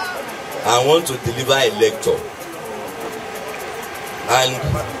and want to deliver a lecture, and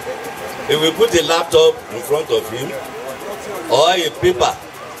he will put a laptop in front of him or a paper.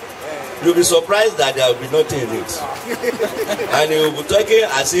 You'll be surprised that there will be nothing in it, and he will be talking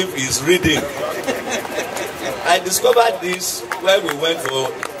as if he's reading. I discovered this when we went for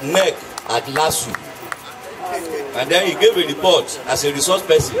NEC at LASU, and then he gave a report as a resource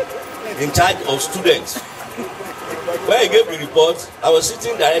person in charge of students. When he gave the report, I was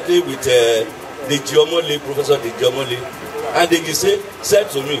sitting directly with Professor Dejiomole, and they said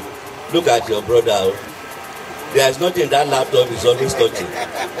to me, "Look at your brother. There is nothing in that laptop, he's always touching."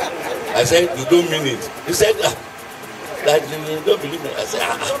 I said, "You don't mean it." He said, "That you don't believe me." I said,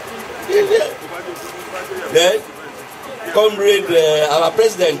 yeah. Then, comrade, our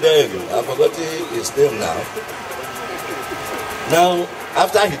president then, I forgot his name now. Now,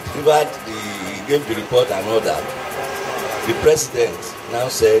 after he delivered he gave the report and all that, the president now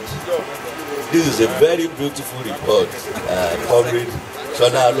said, "This is a very beautiful report, comrade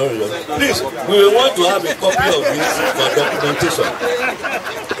Sola Olorunyomi. Please, we will want to have a copy of this for documentation."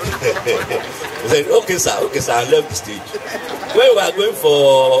 He said, okay sir, and left the stage. When we were going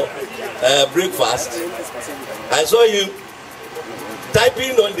for breakfast, I saw him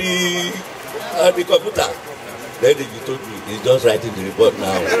typing on the computer. Then he told me, he's just writing the report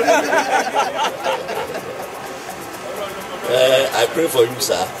now. I pray for you,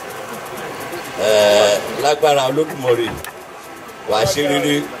 sir. Lágbára Olódùmarè, wàá ṣe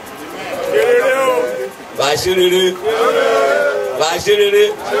rere.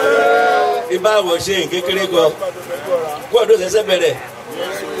 Ibà wọ̀ ṣe kékeré gan. Kó ọdún ṣẹ̀ṣẹ̀ bẹ̀rẹ̀.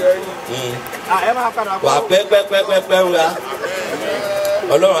 Wà pẹ́pẹ́pẹ́pẹ́ ń ra.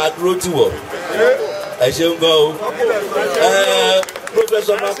 Ọlọ́run á dúró tì wọ̀. Ẹ ṣeun gan o.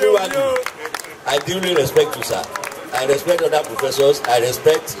 Professor Makiwadu, I deeply respect you, sir. I respect other professors. I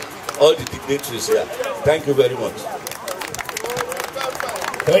respect all the dignitaries here. Thank you very much.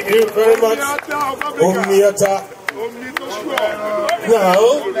 Thank you very much, Omniata. Now,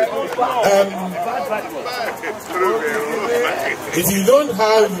 if you don't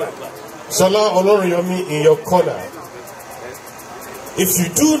have Sola Olorunyomi in your corner, if you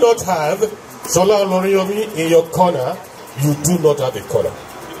do not have Sola Olorunyomi in your corner, you do not have a corner.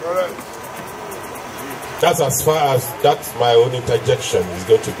 That's as far as my own interjection is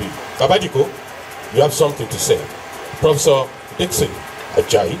going to be. Babajiko, you have something to say. Professor Dixon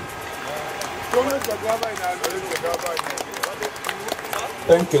Ajayi.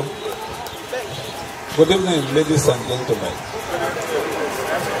 Thank you. Good evening, ladies and gentlemen.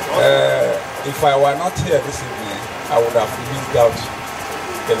 If I were not here this evening, I would have missed out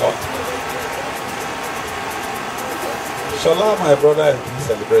a lot. Sola, my brother, is being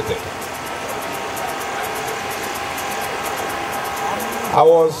celebrated. I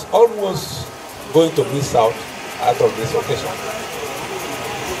was almost going to miss out of this occasion.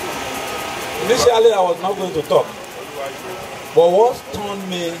 Initially, I was not going to talk. But what stunned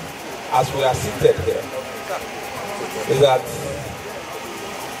me as we are seated here is that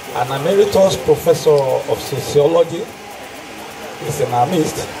an emeritus professor of sociology is in our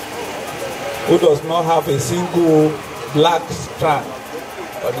midst who does not have a single black strand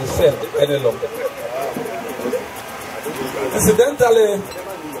on his head any longer. Incidentally,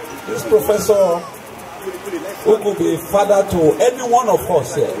 this professor who could be father to any one of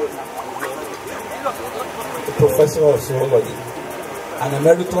us here, a professor of zoology, an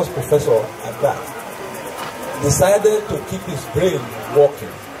emeritus professor at that, decided to keep his brain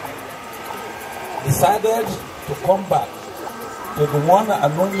working, decided to come back to the one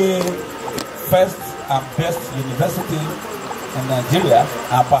and only first and best university in Nigeria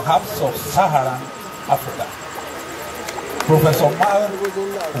and perhaps of Saharan Africa. Professor Mal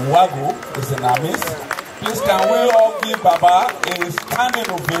Wago is in our midst. Please can we all give Baba a standing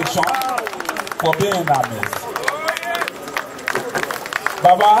ovation for being in our midst.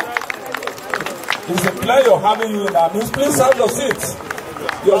 Baba, it's a pleasure having you in our midst. Please have your seats.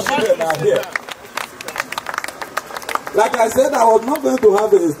 Your children are here. Like I said, I was not going to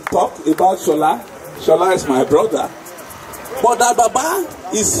have a talk about Sola. Sola is my brother. But that Baba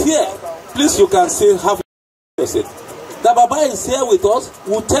is here. Please, you can still have your seat. That Baba is here with us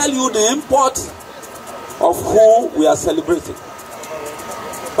will tell you the import of who we are celebrating.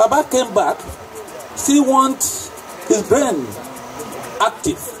 Baba came back, still wants his brain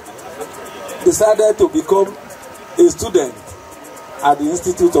active, decided to become a student at the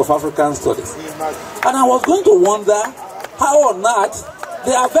Institute of African Studies. And I was going to wonder how on earth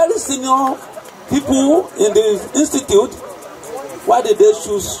they are very senior people in the institute. Why did they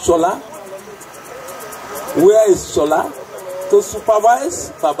choose Sola? Where is Sola? To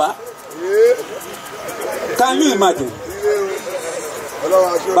supervise Baba? Can you imagine?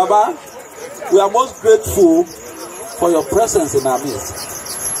 Baba, we are most grateful for your presence in our midst.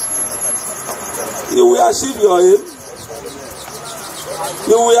 You will achieve your aim.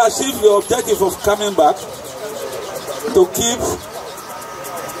 You will achieve your objective of coming back to keep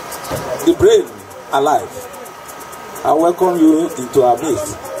the brain alive. I welcome you into our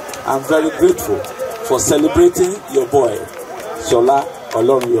midst. I'm very grateful for celebrating your boy, Sola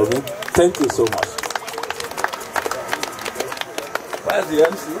Olorunyomi. Thank you so much. Where's the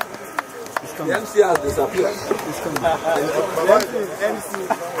MC? The MC has disappeared.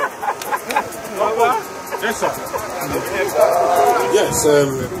 Yes, sir. Yes,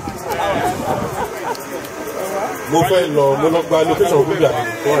 mo fẹ́ lọ gba location of Google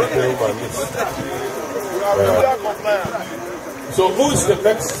before I tell my list. So who is the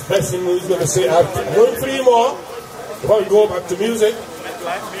next person who is going to say after? Going 3 more before we go back to music.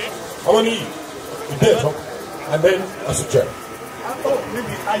 How many? You did, huh? And then as a chair.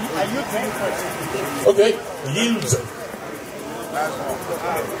 Maybe are you doing first? Okay, yields.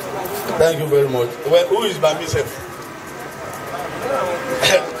 Thank you very much. Well, who is Bami Sef?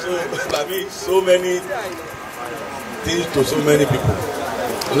 So Bami, so many things to so many people.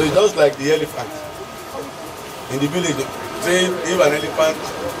 So it's just like the elephant in the village. Say if an elephant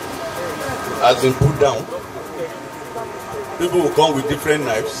has been put down, people will come with different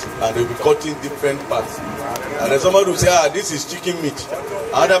knives and they'll be cutting different parts. And then somebody will say, ah, this is chicken meat.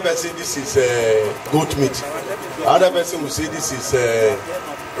 Another person, this is goat meat. Another person will say, this is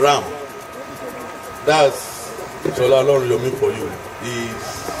ram. That's Sola Olorunyomi for you. He's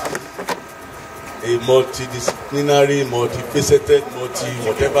a multidisciplinary, multifaceted,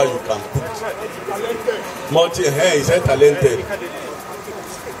 whatever you can put. He said talented.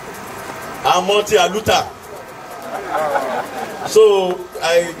 And multi-aluta. So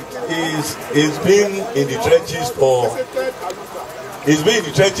he's been in the trenches for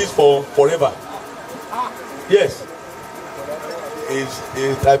forever. Yes. It's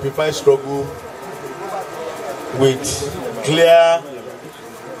a typified struggle with clear-headed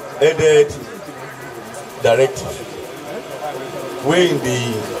directive. We in the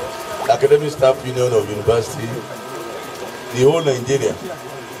Academic Staff Union of University, the whole Nigeria,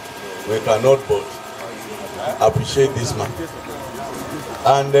 we cannot but appreciate this man.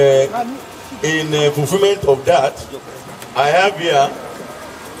 And in fulfillment of that, I have here,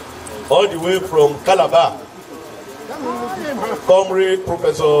 all the way from Calabar, Comrade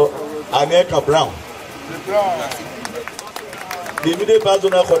Professor Aneka Brown, the immediate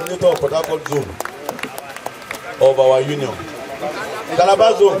personal coordinator of Port Harcourt Zone of our union.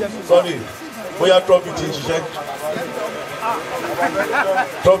 Calabar Zone, sorry, we are trophy teaching.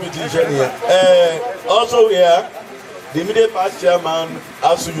 Also here, the immediate past chairman,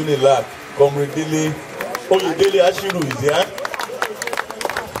 ASU Unilag, Comrade Dele Ashiru is here.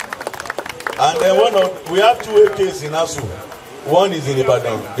 And then we have 2 AKs in ASU. One is in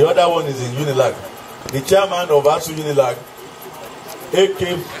Ibadan, the other one is in Unilag. The chairman of ASU Unilag,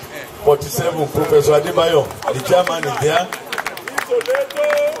 AK-47, Professor Adebayo, the chairman is there.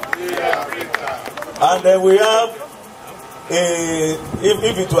 And then we have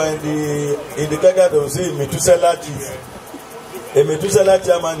if it were in the Gaga, they will say Methuselah chief. A Methuselah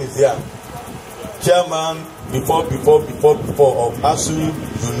chairman is there. Chairman before of ASU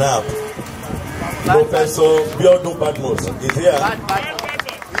UNAB. Professor Biodun Badmos is here.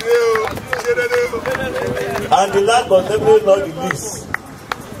 And the last but definitely not the least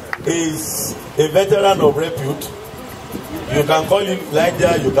is a veteran of repute. You can call him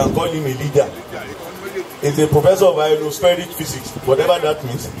Elijah, you can call him Elijah. He's a professor of aerospace physics, whatever that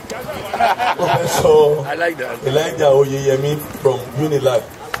means. Professor Elijah Oyeyemi from Unilag.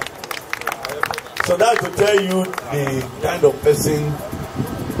 So that's to tell you the kind of person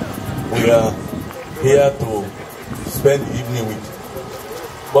we are here to spend the evening with.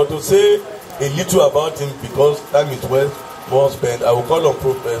 But to say a little about him, because time is well spent, I will call on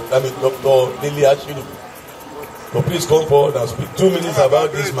Dr. Dele Ashiru. So please come forward and speak 2 minutes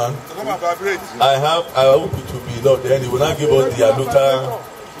about this man. I hope it will be enough. Then he will not give us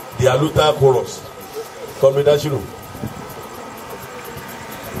the Aluta chorus. Come with Ashiru.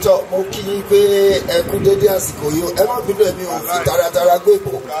 So, mo kí yín pé ẹ kú dédé àsìkò yìí, ẹ má bínú èmi ò fi taratara gbé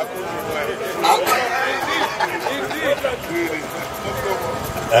ipò.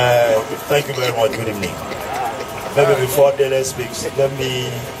 Thank you very much. Good evening. Maybe before Dele speaks, let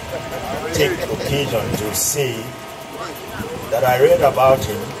me take occasion to say that I read about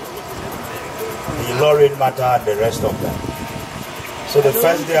him, the Laureate matter, and the rest of them. So the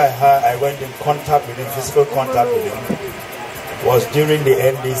first day I went in contact with him, physical contact with him, was during the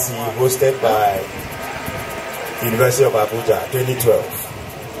NDC hosted by University of Abuja 2012.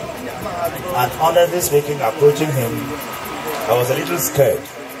 And honestly speaking, approaching him, I was a little scared,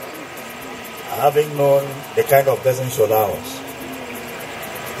 having known the kind of person Sola was.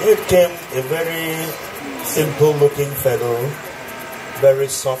 He came a very simple looking fellow, very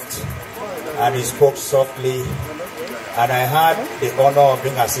soft, and he spoke softly. And I had the honor of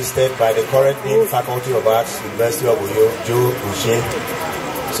being assisted by the current Dean Faculty of Arts, University of Oyo, Joe Uche.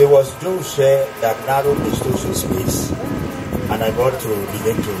 So it was Joe Uche that narrowed the social space, and I got to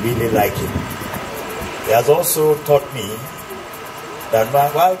begin to really like him. He has also taught me that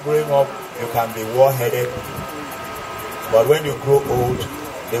while growing up, you can be war-headed, but when you grow old,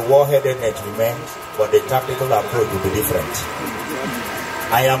 the war-headedness remains, but the tactical approach will be different.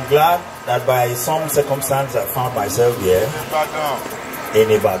 I am glad that by some circumstance I found myself here in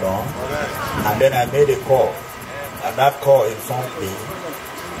Ibadan, and then I made a call, and that call informed me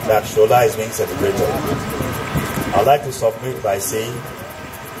that Sola is being celebrated. I'd like to submit by saying,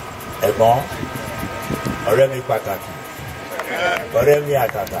 Egbon, Oremi Pataki, Oremi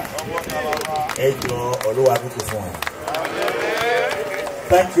Atata, Ejo Oluwabukufunwa.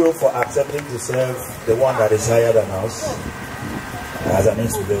 Thank you for accepting to serve the one that is higher than us as an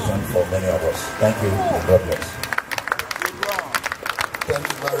inspiration for many of us. Thank you and God bless. Thank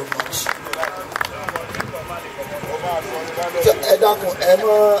you very much. Ẹ dákun ẹ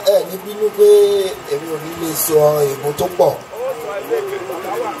mọ ẹ ní bínú pé èmi ò ní lè sọ èèbó tó pọ̀.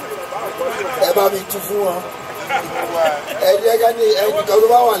 Ẹ bá mi tú fún wọn. Ẹ jẹ́ ká ní ẹnìkan tó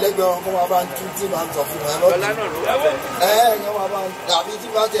bá wà lẹ́gbẹ̀ẹ́ wọn kó máa bá ń tú tí màá ń sọ fún wọn. Ẹ̀yàn máa bá ń tàbí tí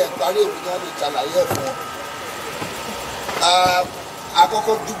bá tẹ̀ parí èmi náà lè ṣàlàyé ẹ̀ fún wọn.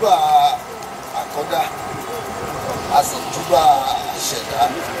 Àkọ́kọ́ júbà àkọ́dá, a sì júbà àṣẹ̀dá,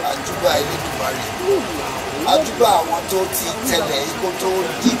 àjúbà Elédùmarè, àjúbà àwọn tó ti tẹ̀lé ikú tó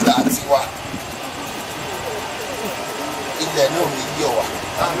dìgbà tiwa. Ilẹ̀ náà ní yọ̀ wá.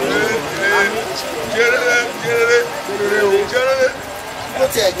 Bó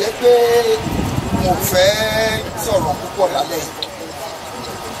tiẹ̀ jẹ́ pé mo fẹ́ sọ̀rọ̀ púpọ̀ lálẹ́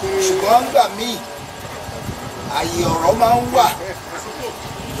yìí, ṣùgbọ́n gbà míì àyè ọ̀rọ̀ máa ń wà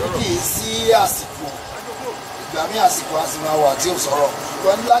kì í sí àsìkò, ìgbà míì àsìkò a sì máa wà tí ò sọ̀rọ̀,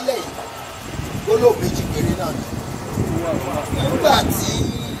 ṣùgbọ́n lálẹ́ yìí gbólóhùn méjì péré náà ni. Nígbà tí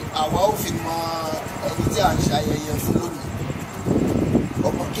àwa ò fi mọ ẹni tí à ń ṣe ayẹyẹ fún lónìí,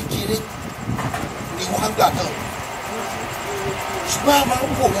 ọmọ kékeré ni wọ́n gbà náà, ṣùgbọ́n a máa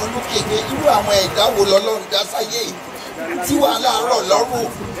ń wò wọ́n lókè pé irú àwọn ẹ̀dá wo lọ́lọ́run dá sáyé yìí tí wàhálà rọ̀ lọ́rùn,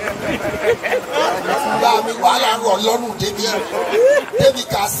 bá mi wàhálà rọ̀ lọ́rùn débi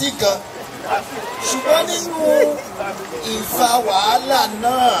kà sí gan. Ṣùgbọ́n nínú ìfà wàhálà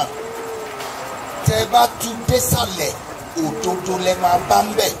náà, tẹ bá tún désàlẹ̀ òdodo lẹ máa bá ń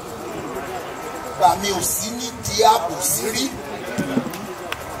bẹ̀. Bá mi ò sí nídìí ààbò sí rí.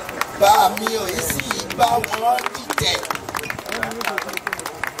 bá mi ò yí sí bá wọn dìtẹ̀.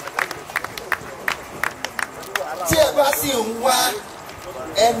 Tí ẹ bá sì ń wá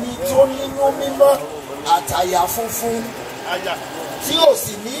ẹni tó nínú mímọ́ àtàyà funfun tí ò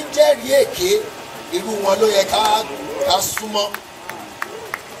sì ní jẹ́rìí èké, irú wọn ló yẹ ká súnmọ́.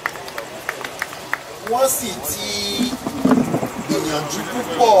 Wọ́n sì ti gbìyànjú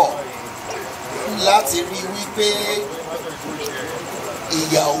púpọ̀ láti rí wípé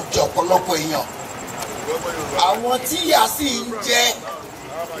ìyà ò jẹ ọ̀pọ̀lọpọ̀ èèyàn. Àwọn tí ìyà sì ń jẹ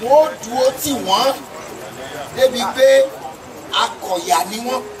wọ́n dúró tì wọ́n débi pé akọ̀yà ni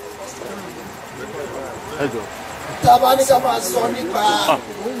wọ́n. Tá a bá ní ká máa sọ nípa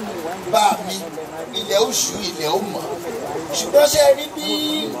bá mi, ilẹ̀ oṣù ilẹ̀ ó mọ̀, ṣùgbọ́n ṣe rí bí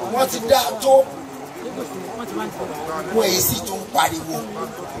wọ́n ti dá tó, wọ́n èyí sì tún pariwo.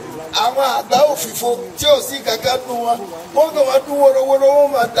 Àwọn àgbà òfìfo tí ò sí kankan nù wọn, wọ́n kàn wọ́n dún wórówóró, wọ́n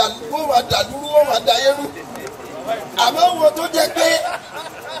máa dàlúrú, wọ́n máa dayérú. Àmọ́ wọn tó jẹ́ pé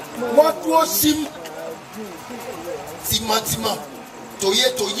wọ́n dúró sí tìmọ̀tìmọ̀,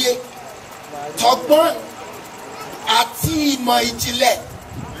 tòyétòyé, tọgbọ́n àti ìmọ̀ ìjìnlẹ̀,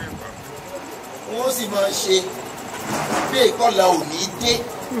 wọ́n sì máa ṣe bí ìkọlà òní dé.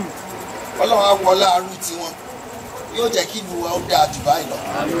 Ọlọ́run á wọlá arú tiwọn, yóò jẹ́ kí ìlú wa ó dáa jù báyìí lọ.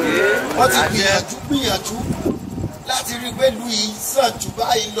 Wọ́n ti gbìyànjú láti rí pé ìlú yìí sàn jù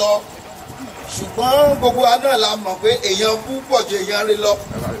báyìí lọ, ṣùgbọ́n gbogbo wa náà la mọ̀ pé èèyàn bú pọ̀ ju èèyàn rí lọ.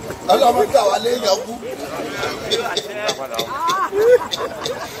 Ọlọ́run kà wá léèyàn bú.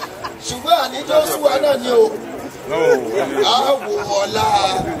 Ṣùgbọ́n àníjọ́ sùn wa náà ni o. A wò ọlá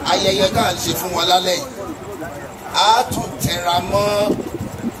ayẹyẹ tá à ń ṣe fún wọn lálẹ́ yìí. A tún tẹra mọ́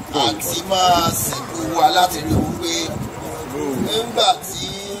àti máa sìnkú wa láti rí wípé nígbà tí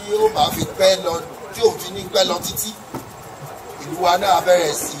ó bá fi pẹ́ lọ, tí òun fi ní pẹ́ lọ títí, ìlú wa náà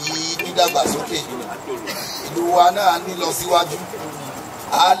bẹ̀rẹ̀ sí nídàgbàsókè, ìlú wa náà ní lọ síwájú,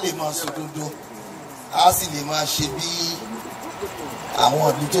 a lè máa sòdodo, a sì lè máa ṣe bí àwọn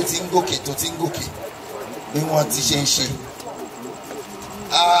ìlú tó ti ń gòkè bí wọ́n ti ṣe ń ṣe.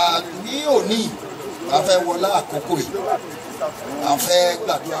 Ní òní a fẹ́ wọlá àkókò yìí, a fẹ́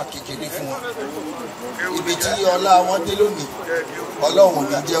gbàdúrà kékeré fún wọn. Ibi tí ọlá wọn dé lónìí, Ọlọ́run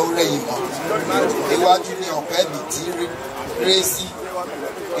ní jẹ́ ó rẹ̀yìn wọn. Iwájú ni ọ̀pẹ mi ti ré sí,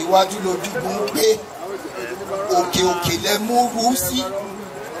 iwájú lójúgun gbé, òkè lẹ mú rú sí.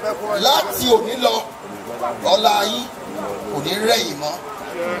 Láti òní lọ, ọlá yín kò ní rẹ̀yìn mọ́.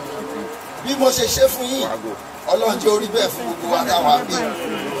 Bí mo ṣe ṣe fún yín, Ọlọ́run jẹ́ orí bẹ́ẹ̀ fún gbogbo wa táwa bí.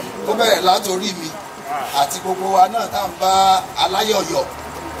 Ó bẹ̀rẹ̀ látòrí mi àti gbogbo wa náà tá ń bá aláyọ̀yọ̀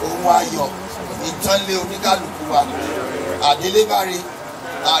ohun ayọ̀ ìtànlé oníkálukú wa, àdélébáre,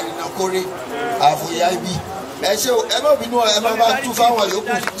 àrìnàkórè, àfòyà ibi. Ẹ ṣé o, ẹ má bínú, ẹ má bá tú fáwọn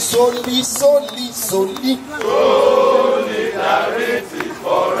yòókù. Soli. Solidarity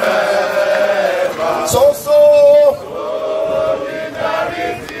forever. So.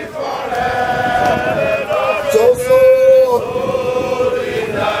 Solidarity forever. So.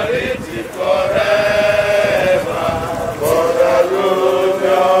 Solidarity forever. For the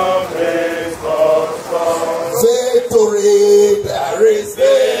Olorunyomi victory, there is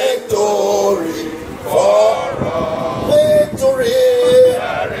victory for all. Victory,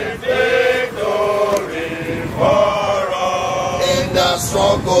 there is victory for all. In the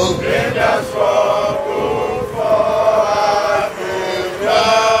struggle for Africa,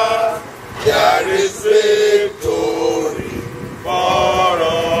 there is victory for all.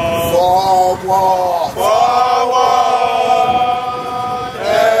 Forward,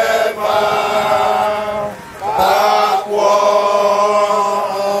 never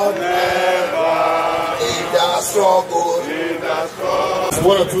backward, never. In the struggle.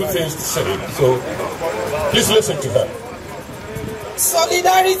 One or two things to say, so please listen to her.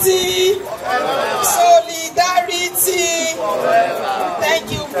 Solidarity.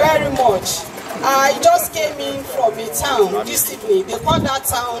 Thank you very much. I just came in from a town this evening. They call that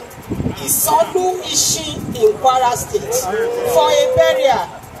town Isolu Ishi in Kwara State for a burial.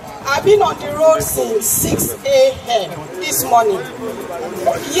 I've been on the road since 6 a.m. this morning.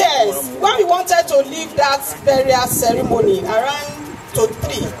 Yes, when we wanted to leave that burial ceremony around to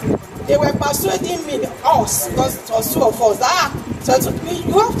 3, they were persuading us, because it was 2 of us, so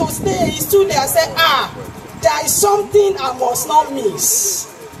you have to stay, it's too late. I said, there is something I must not miss.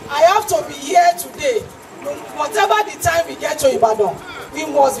 I have to be here today. Whatever the time we get to Ibadan, we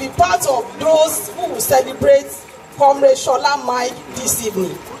must be part of those who will celebrate Comrade Sola Mike this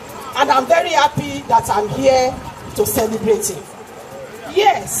evening. And I'm very happy that I'm here to celebrate him.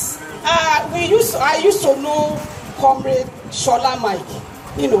 Yes, I used to know Comrade Sola Mike.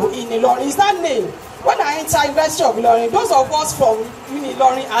 in Ilorin. Is that name? When I enter University of Ilorin, those of us from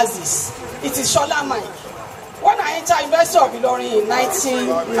Ilorin Aziz, it is Sola Mike. When I enter University of Ilorin in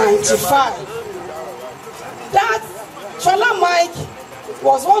 1995, that Sola Mike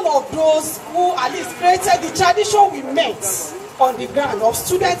was one of those who at least created the tradition we met on the ground of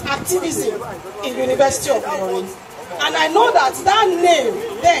student activism in the University of Ilorin. And I know that name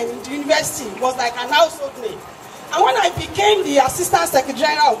then in the university was like an household name. And when I became the Assistant Secretary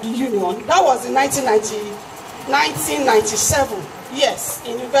General of the Union, that was in 1997, yes,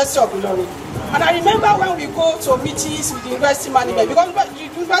 in the University of Ilorin. And I remember when we go to meetings with the university management, because the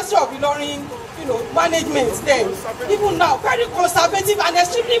University of Ilorin, management then, even now, very conservative and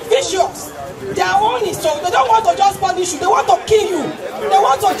extremely vicious. Their own is so, they don't want to just punish you, they want to kill you, they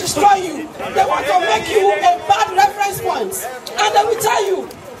want to destroy you, they want to make you a bad reference point. And they will tell you,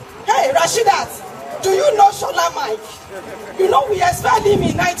 hey, Rashidat, do you know Sola Mike? You know we expelled him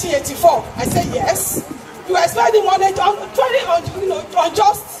in 1984. I said yes. You expelled him on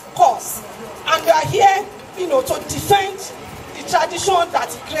unjust cause, and we are here, to defend the tradition that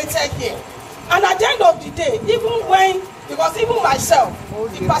he created here. And at the end of the day, because even myself,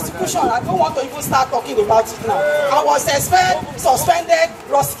 the persecution, I don't want to even start talking about it now. I was expelled, suspended,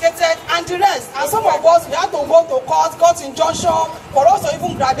 rusticated, and the rest. And some of us, we had to go to court, got injunction, for us to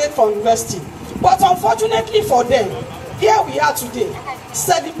even graduate from university. But unfortunately for them, here we are today,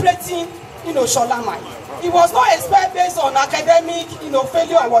 celebrating, Sola Mike. It was not expelled based on academic,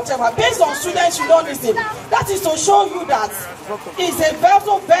 failure or whatever. Based on students' unionism. That is to show you that he's a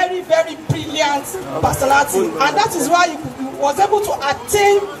very, very brilliant personality, and that is why he was able to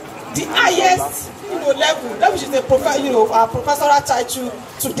attain the highest, level, which is a professional title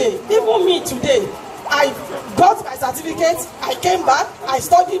today. Even me today, I got my certificate, I came back, I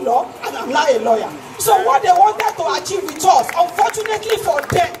studied law, and I'm now a lawyer. So what they wanted to achieve with us, unfortunately for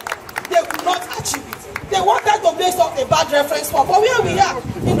them, they could not achieve it. They wanted to make up a bad reference point, but where we are,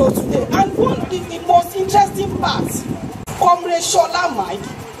 today. And one of the most interesting parts, Comrade Sola Mike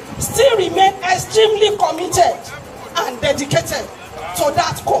still remain extremely committed and dedicated to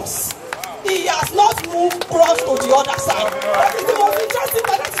that cause. He has not moved across to the other side. That is the most interesting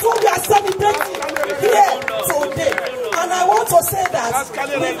part. That is what we are celebrating here today. And I want to say that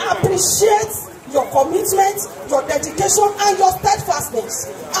we appreciate your commitment, your dedication, and your steadfastness.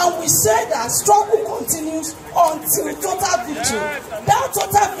 And we say that struggle continues until total victory. That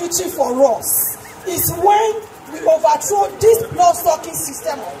total victory for us is when we overthrow this blood-sucking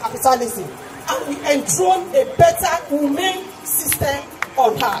system of capitalism and we enthrone a better, humane system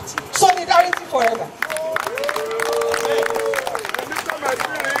on earth. Solidarity forever.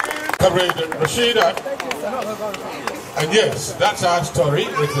 Comrade Rashida. And yes, that's our story.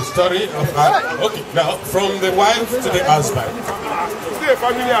 It's the story of our... Okay, now, from the wife to the husband.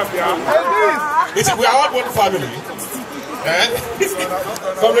 We are all one family.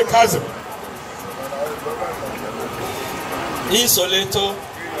 From the cousin. Isoleto.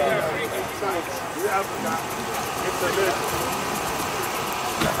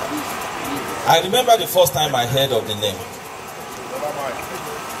 I remember the first time I heard of the name.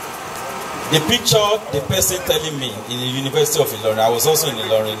 The picture, the person telling me in the University of Ilorin, I was also in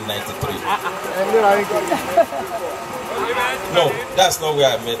Ilorin in 93. No, that's not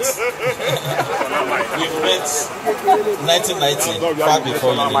where I met. We met in 1990, far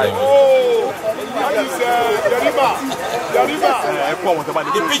before Ilorin.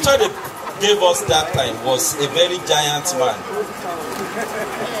 The picture they gave us that time was a very giant man.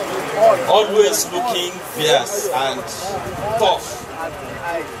 Always looking fierce and tough.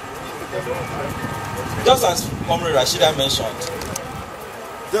 Just as Comrade Rashida mentioned,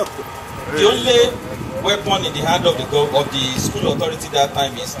 the only weapon in the hand of the school authority that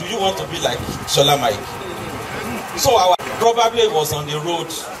time is, do you want to be like Sola Mike? So our probably was on the road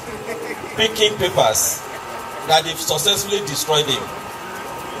picking papers that they've successfully destroyed him.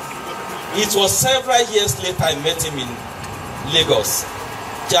 It was several years later I met him in Lagos,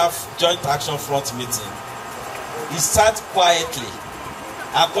 JAF, Joint Action Front meeting. He sat quietly.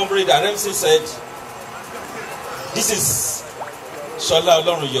 And Comrade Aderemi said, this is Sola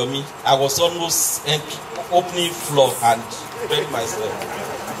Olorunyomi. I was almost opening floor and telling myself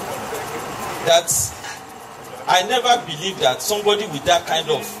that I never believed that somebody with that kind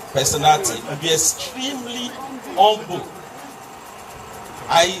of personality would be extremely humble.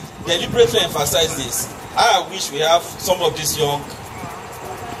 I deliberately emphasize this. I wish we have some of these young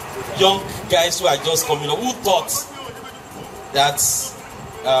guys who are just coming up, who thought that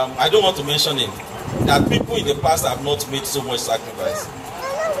I don't want to mention him, that people in the past have not made so much sacrifice.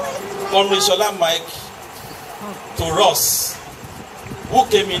 Comrade Sola Mike, to us, who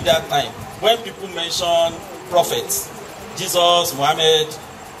came in that time. When people mention prophets, Jesus, Muhammad,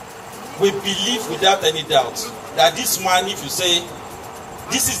 we believe without any doubt that this man, if you say,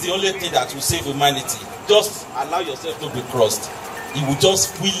 this is the only thing that will save humanity, just allow yourself to be crossed, he will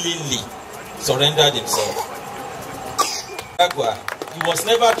just willingly surrender himself. He was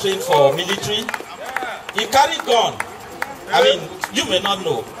never trained for military. He carried gun. I mean, you may not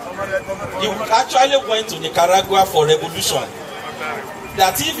know. He actually went to Nicaragua for revolution.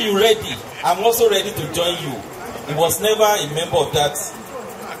 That if you're ready, I'm also ready to join you. He was never a member of that,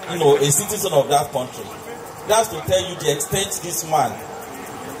 a citizen of that country. That's to tell you the extent this man.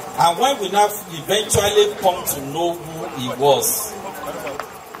 And when we now eventually come to know who he was,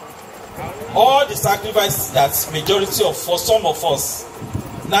 all the sacrifices that majority of, for some of us,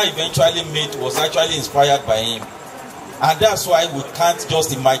 now eventually made was actually inspired by him. And that's why we can't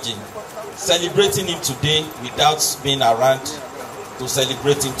just imagine celebrating him today without being around to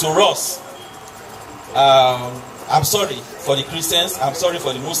celebrate him. To us, I'm sorry for the Christians, I'm sorry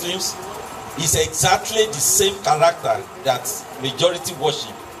for the Muslims. He's exactly the same character that majority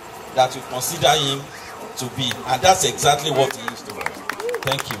worship that we consider him to be. And that's exactly what he is to us.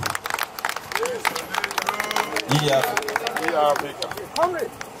 Thank you.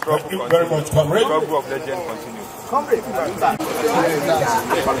 Thank you very much, comrade. Struggle of legend continues.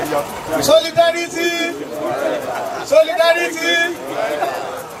 Solidarity! Solidarity!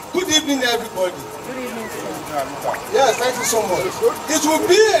 Good evening, everybody. Yes, thank you so much. It will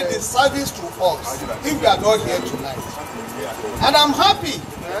be a disservice to us if we are not here tonight. And I'm happy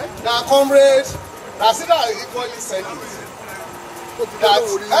that comrades, Rasida equally said it, that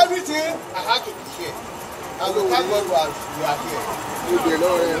everything I had to be here. And we thank God we are here.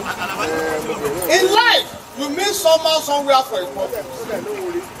 In life, you meet someone somewhere for a purpose.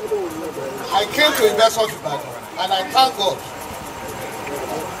 I came to University of Ibadan, and I thank God.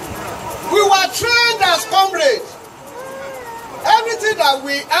 We were trained as comrades. Everything that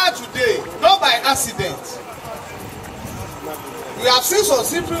we are today, not by accident. We have seen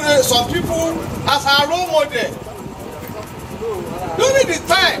some people as our role model. During the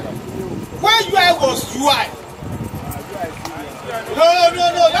time when UI was UI. No,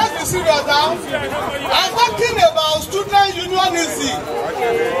 let's be serious now. I'm talking about student unionism.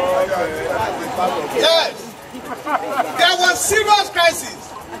 Yes. There was serious crisis.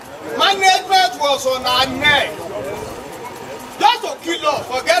 Management was on our neck. Just to kill us,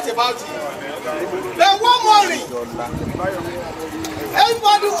 forget about it. Then one morning,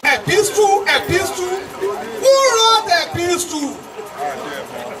 everybody epistle. Who wrote epistle?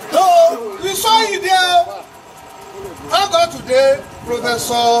 So we saw it there. Thank God today,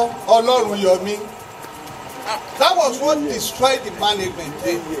 Professor Olorunyomi. That was what destroyed the management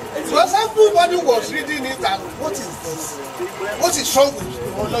then. Because everybody was reading it and what is this? What is wrong with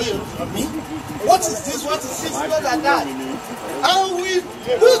Olorunyomi? What is this? What is this? Not like that. And we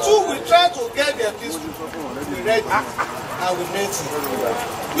too try to get the epistle. We read it and we met it.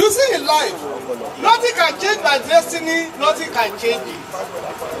 You see in life, nothing can change my destiny, nothing can change it.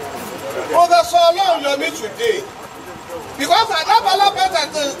 Professor Olorunyomi today, because at that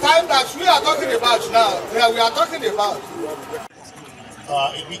time that we are talking about now,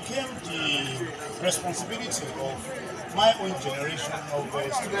 it became the responsibility of my own generation of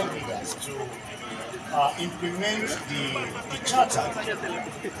student leaders to implement the charter.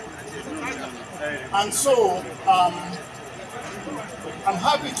 And so I'm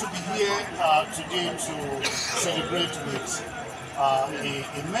happy to be here today to celebrate with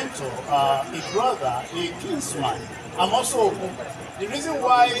a mentor, a brother, a kinsman. I'm also, the reason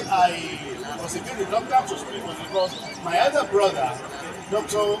why I was a bit reluctant to speak was because my other brother,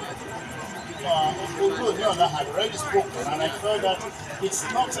 Dr. Olorunyomi, had already spoken, and I felt that it's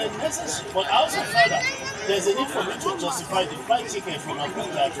not necessary. But I also felt that there's a need for me to justify the flight ticket from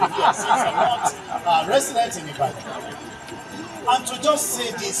Abuja to here, since I'm not resident in Ibadan. And to just say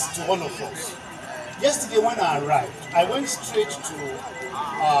this to all of us. Yesterday when I arrived, I went straight to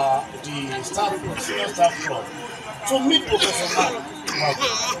the senior staff club to meet Professor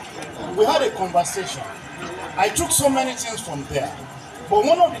Mark. We had a conversation. I took so many things from there. But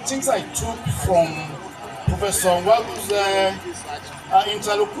one of the things I took from Professor Wagu's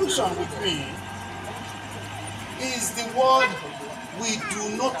interlocution with me is the word, we do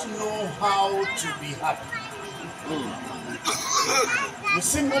not know how to be happy. We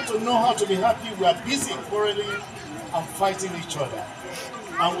seem not to know how to be happy. We are busy quarreling and fighting each other.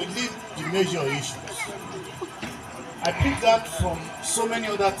 And we leave the major issues. I picked that from so many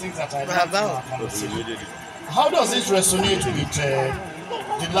other things that I learned from our conversation. How does this resonate with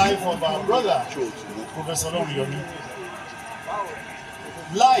the life of our brother, Professor Olorunyomi?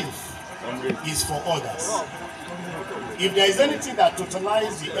 life is for others. If there is anything that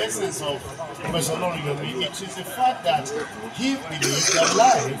totalizes the essence of Professor Olorunyomi, it is the fact that he believes that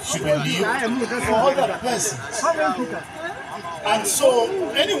life should be lived for other persons. And so,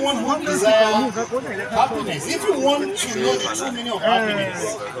 anyone who desires happiness, if you want to know the true meaning of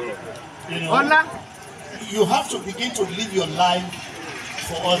happiness, you have to begin to live your life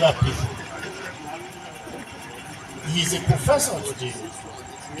for other people. He is a professor today,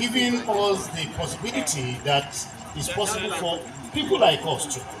 giving us the possibility that it's possible for people like us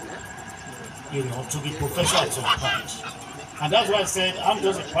to be professional at some point. And that's why I said I'm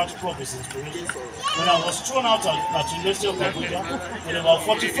just a particle of his inspiration. When I was thrown out at University of Ibadan with about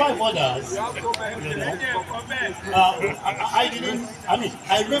 45 others,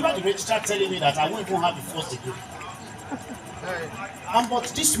 I remember the registrar telling me that I won't even have the first degree.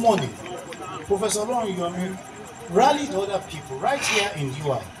 But this morning, Professor Olorunyomi rallied other people right here in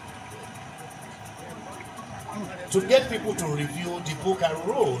UI to get people to review the book I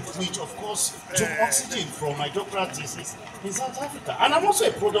wrote, which of course took oxygen from my doctoral thesis in South Africa. And I'm also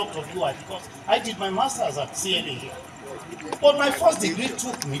a product of UI because I did my master's at CNA here. But my first degree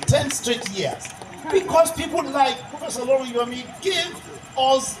took me 10 straight years because people like Professor Olorunyomi gave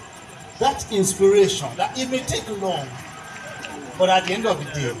us that inspiration that it may take long, but at the end of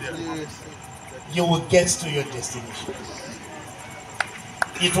the day, you will get to your destination.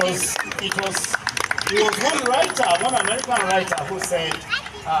 It was one writer, one American writer who said,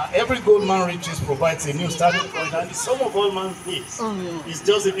 every gold man reaches provides a new starting point, and the sum of all man's days is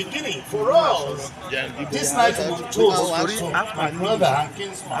just the beginning. For us, this night we toast to my brother and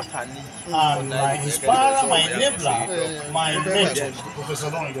kinsman, and my inspirer, my enabler, my mentor, Professor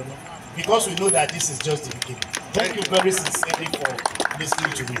Olorunyomi, because we know that this is just the beginning. Thank you very sincerely for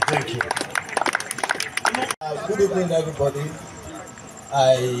listening to me. Thank you. Good evening, everybody.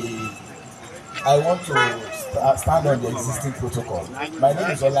 I want to stand on the existing protocol. My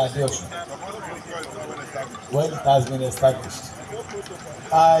name is Sola. Well, it has been established.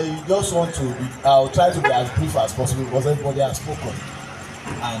 I just want to I'll try to be as brief as possible because everybody has spoken.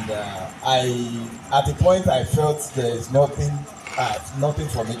 And at a point I felt there is nothing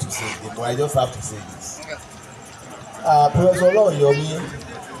for me to say, but I just have to say this. Professor Olorunyomi,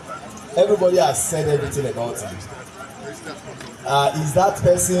 everybody has said everything about him. Is that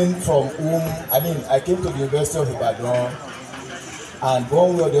person from whom, I came to the University of Ibadan, and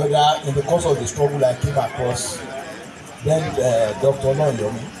one way or the other, in the course of the struggle, I came across then Dr.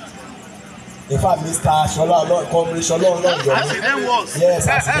 Olorunyomi. In fact, Mr. Sola, Comrade Sola Olorunyomi. As he then was. Yes,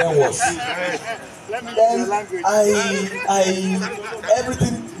 as he then was. Then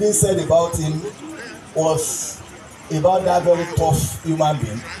everything being said about him was about that very tough human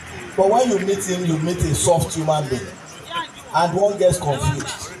being. But when you meet him, you meet a soft human being. And one gets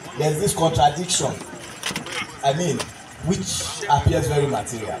confused. There's this contradiction, which appears very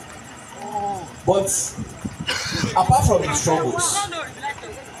material. But apart from his struggles,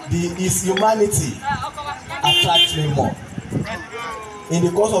 his humanity attracts me more. In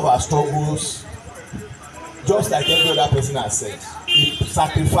the course of our struggles, just like every other person has said, he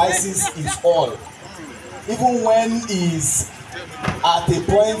sacrifices his all. Even when he's at the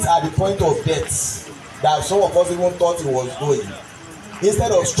point of death, that some of us even thought he was going.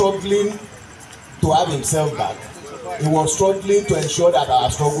 Instead of struggling to have himself back, he was struggling to ensure that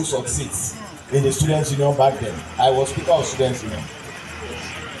our struggle succeeds in the Students' Union back then. I was Speaker of Students' Union.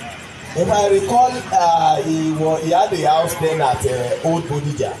 If I recall, he had a house then at Old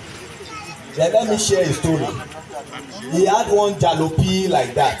Bodija. Then let me share his story. He had one jalopy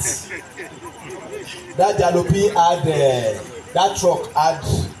like that. That jalopy had, that truck had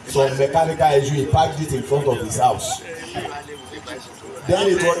some mechanical issue. He parked it in front of his house. Then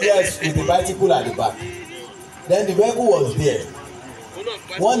it was, yes, with the bicycle at the back. Then the vehicle was there.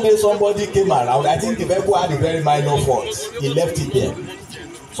 One day somebody came around. I think the vehicle had a very minor fault. He left it there.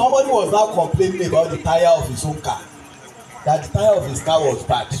 Somebody was now complaining about the tire of his own car. That the tire of his car was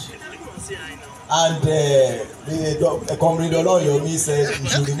bad. And the Comrade Olorunyomi said he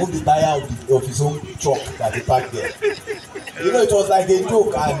should remove the tire of his own truck that he parked there. It was like a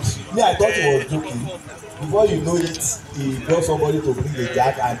joke, and me, I thought he was joking. Before you know it, he got somebody to bring the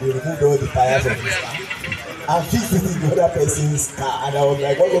jack, and they removed all the tires of his car and fixed it in the other person's car. And I was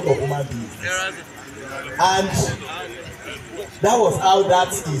like, what sort of human being is this? And that was how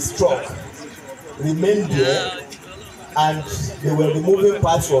that his truck remained there. And they were removing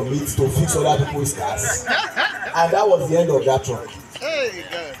parts from it to fix other people's cars. And that was the end of that truck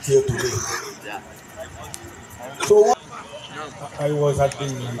till today. So I was at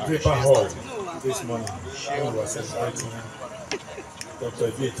the Draper Hall this morning when we were celebrating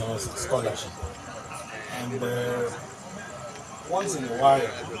Dr. Dayton's scholarship. And once in a while,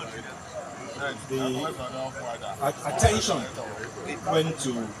 the attention went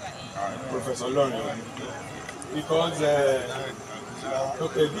to Professor Olorunyomi because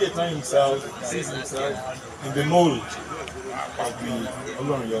Dr. Dayton himself sees himself in the mold of the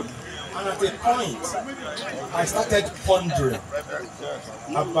Olorunyomi. And at a point, I started pondering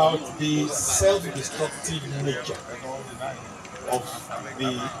about the self-destructive nature of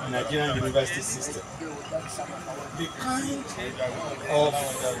the Nigerian university system. The kind of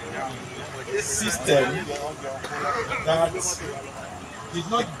system that did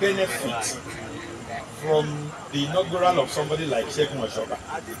not benefit from the inaugural of somebody like Sheikh Moshoba.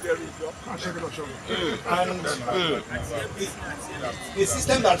 And the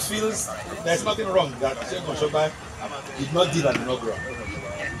system that feels there's nothing wrong that Sheikh Moshoba did not do an inaugural.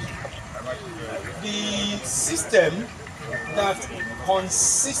 The system that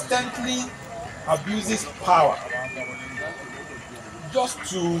consistently abuses power just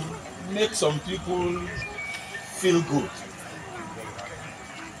to make some people feel good.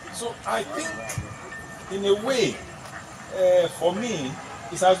 So I think, in a way, for me,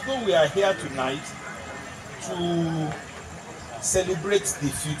 it's as though we are here tonight to celebrate the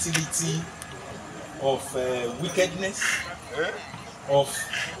futility of wickedness, of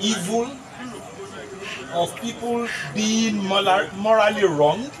evil, of people being morally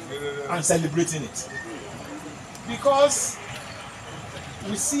wrong and celebrating it. Because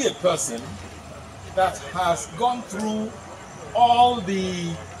we see a person that has gone through all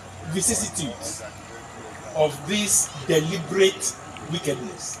the vicissitudes of this deliberate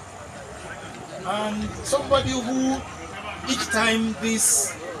wickedness. And somebody who, each time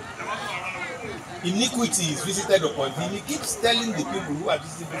this iniquity is visited upon him, he keeps telling the people who are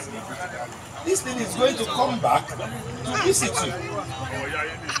visiting this iniquity, this thing is going to come back to visit you.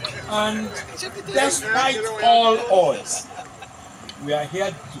 And despite all odds, we are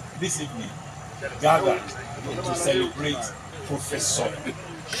here this evening, gathered to celebrate Professor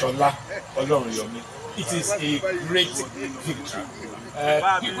Sola Olorunyomi. It is a great victory.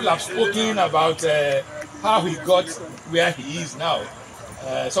 People have spoken about how he got where he is now.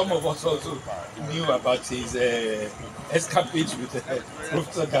 Some of us also knew about his escapades with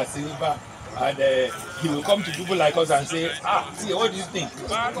Professor Gasilba, and he will come to people like us and say, see, what do you think?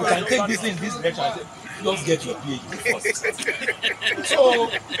 You can take this in this direction. I say, just get your PhD first. So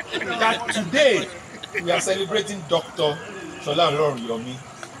that today we are celebrating Dr. Sola Olorunyomi.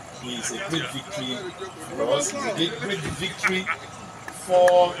 It's a great victory for us. It's a great victory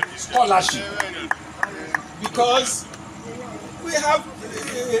for scholarship, because we have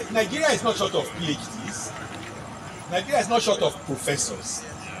Nigeria is not short of PhDs. Nigeria is not short of professors.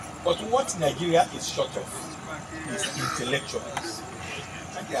 But what Nigeria is short of is intellectuals.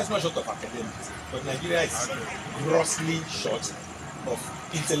 Nigeria is not short of academics, but Nigeria is grossly short of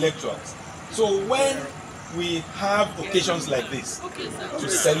intellectuals. So when we have occasions like this to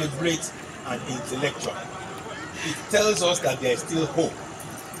celebrate an intellectual, it tells us that there is still hope.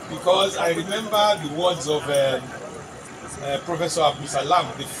 Because I remember the words of Professor Abdul Salam,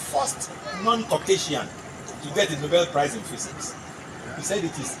 the first non-Caucasian to get the Nobel Prize in Physics. He said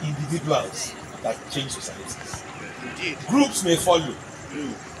it is individuals that change societies. Indeed. Groups may follow.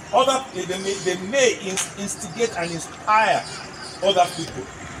 They may instigate and inspire other people,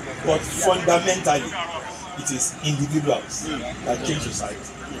 but fundamentally, it is individuals that change society.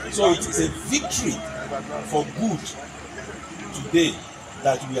 So it is a victory for good today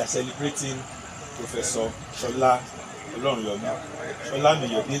that we are celebrating Professor Sola Olorunyomi. Sola, may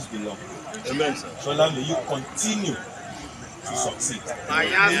your days be long. Amen. Sola, may you continue to succeed.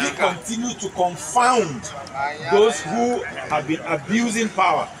 May you continue to confound those who have been abusing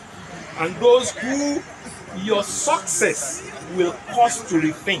power, and those who your success will cause to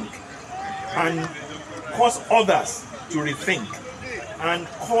rethink, and cause others to rethink, and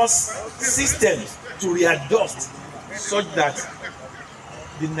cause systems to readjust, such that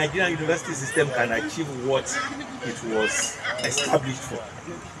the Nigerian university system can achieve what it was established for.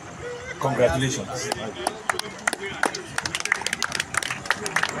 Congratulations.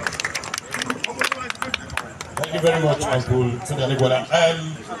 Thank you very much, Uncle Tunanigwala.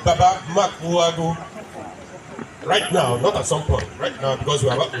 Baba Mark Muago, right now, not at some point, right now, because we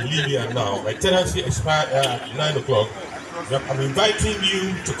are about to leave here now. My tenancy expires at 9 o'clock. I'm inviting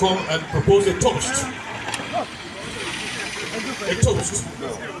you to come and propose a toast. A toast.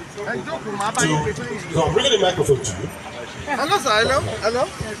 So I'm bringing the microphone to you. Hello, sir. Hello.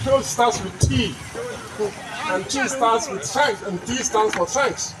 Toast starts with T, and T starts with thanks, and T stands for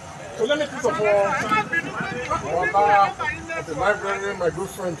thanks. So let me put up at the library, my good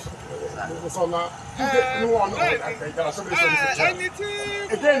friend, Sola, no one there are so many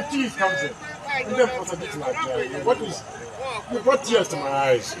things. Again, tears comes in. And then was a bit like, you brought tears to my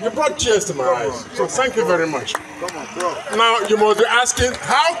eyes. You brought tears to my eyes. So thank you very much. Now you must be asking,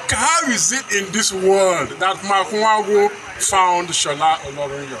 how is it in this world that Makunwagu found Sola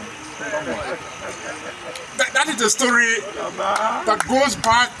Olorunyomi? That is a story that goes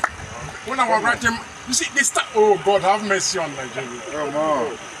back when I was writing. You see, this time, oh God, have mercy on Nigeria. Come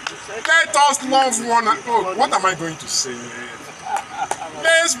on. Let us love one. Oh, what am I going to say?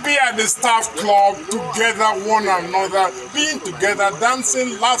 Let's be at the staff club together, one another, being together,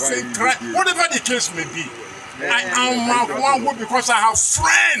 dancing, laughing, crying, whatever the case may be. I am Makunwagu because I have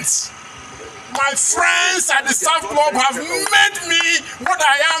friends. My friends at the staff club have made me what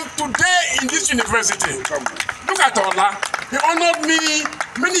I am today in this university. Look at Ola. He honored me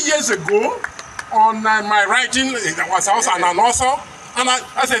many years ago on my writing. I was also an author, and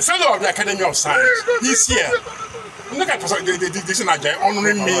as a fellow of the Academy of Science. He's here. Look at this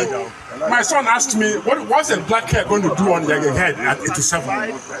honoring me. My son asked me, what's a black hair going to do on your head at 87?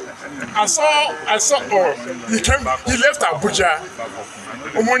 I saw, oh, he left Abuja.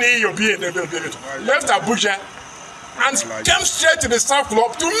 Left Abuja and came straight to the staff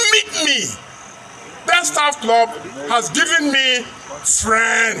club to meet me. That staff club has given me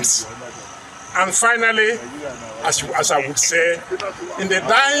friends. And finally, as I would say, in the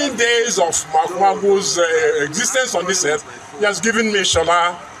dying days of Makunwagu's existence on this earth, he has given me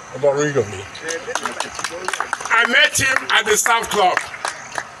Sola Olorunyomi. I met him at the staff club,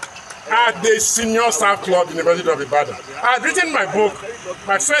 at the senior staff club, University of Ibadan. I had written my book,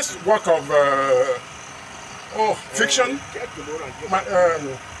 my first work of fiction,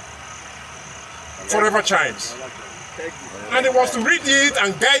 Forever Chimes. And it was to read it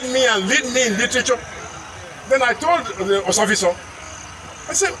and guide me and lead me in literature. Then I told the officer,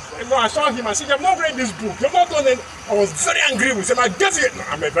 I said, no, I saw him, I said, you have not read this book, you have not done it. I was very angry with him. I gave it. No,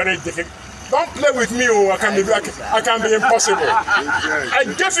 I'm a very difficult. Don't play with me, or I can be impossible. I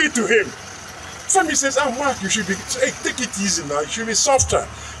gave it to him. Somebody says, Mark, you should be, hey, take it easy now, you should be softer.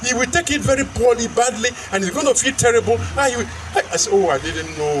 He will take it very poorly, badly, and he's going to feel terrible. I said, oh, I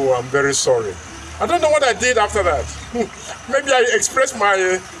didn't know, I'm very sorry. I don't know what I did after that. Maybe I expressed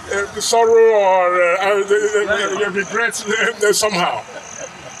my sorrow or regret somehow.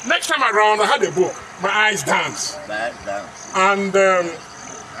 Next time around, I had a book, My Eyes Dance. And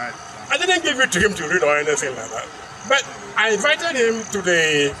I didn't give it to him to read or anything like that. But I invited him to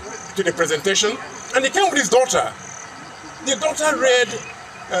the presentation, and he came with his daughter. The daughter read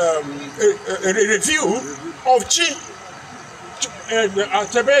a review of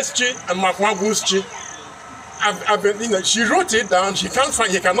Chebe's Chi and Makunwagu's Chi. She wrote it down. He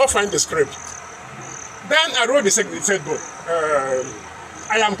cannot find the script. Then I wrote the third book,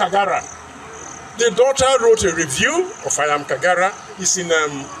 I Am Kagara. The daughter wrote a review of I Am Kagara. It's in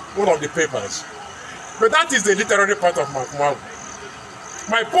one of the papers. But that is the literary part of Makunwagu.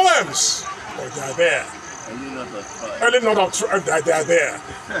 My poems, they are there. They are there.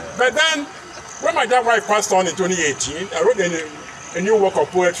 But then, when my dear wife passed on in 2018, I wrote a new work of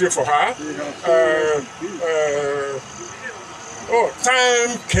poetry for her.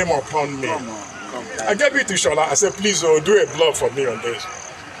 Time came upon me. I gave it to Sola. I said, please do a blog for me on this.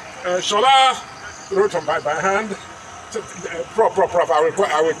 Sola wrote on by hand. Prof,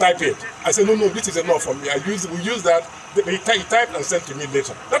 I will type it. I said, no, this is enough for me. We use that. He typed and sent to me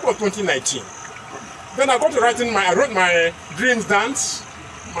later. That was 2019. Then I got to writing I wrote my Dreams Dance,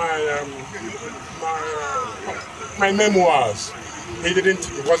 my memoirs.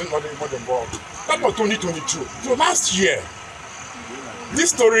 It wasn't involved. That was 2022. So last year,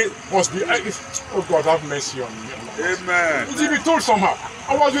 this story must be, oh God, have mercy on me. Amen. It will be told somehow.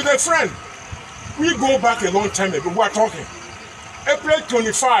 I was with a friend. We go back a long time ago. We were talking. April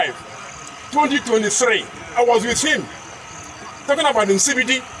 25, 2023. I was with him. Talking about in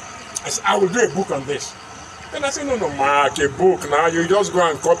CBD. I said, I will do a book on this. Then I said, no, Mark, a book now. You just go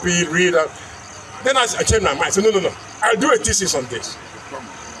and copy, read. Then I changed my mind. I said, no. I'll do a thesis on this.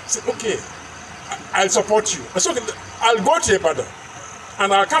 I said, okay, I'll support you. I said, okay, I'll go to Ibadan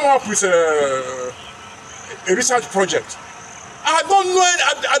and I'll come up with a research project. I don't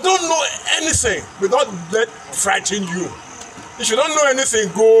know anything without that frightening you. If you don't know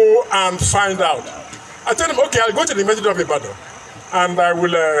anything, go and find out. I tell him, okay, I'll go to the University of Ibadan and I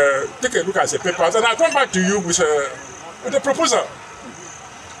will take a look at the papers and I'll come back to you with a proposal.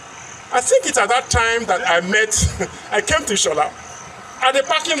 I think it's at that time that I came to Sola at the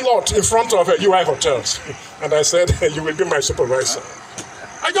parking lot in front of UI Hotels. And I said, you will be my supervisor.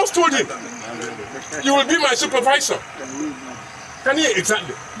 I just told him, you will be my supervisor. Can you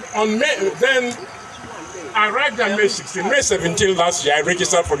exactly? On May, then I arrived on May 16, May 17 last year. I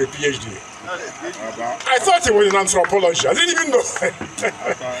registered for the PhD. I thought it was in anthropology. I didn't even know. I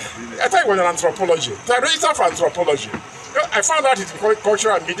thought it was in anthropology. So I registered for anthropology. I found out it's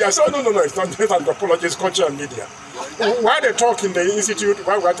culture and media. I said, oh, no, it's not just anthropology, it's culture and media. While they talk in the institute,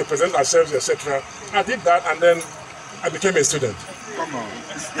 while we had to present ourselves, etc., I did that, and then I became a student. Come on.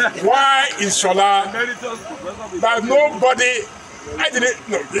 Why is Sola? But nobody. I didn't.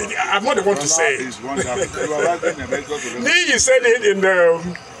 No, I'm not the one to say it. You said it in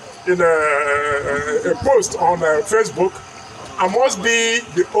a post on Facebook. I must be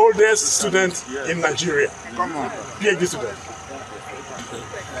the oldest student in Nigeria. Come on. PhD student.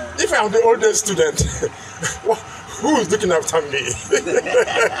 If I'm the oldest student, who is looking after me?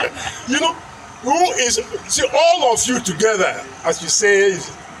 You know, who is? See, all of you together, as you say,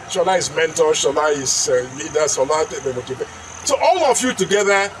 Sola is mentor, Sola is leader, Sola the motivator. So all of you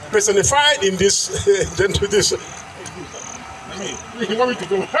together, personified in this, you want me to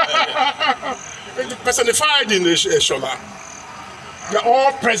go? Personified in this Sola. You're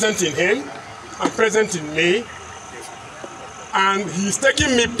all present in him and present in me. And he's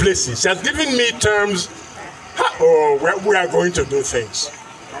taking me places. He has given me terms where we are going to do things.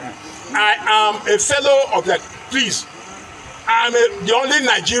 I am a fellow of that. Please, I'm the only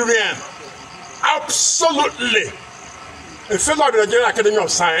Nigerian, absolutely, a fellow of the Nigerian Academy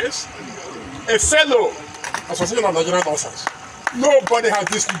of Science, a fellow Association of Nigerian Authors. Nobody has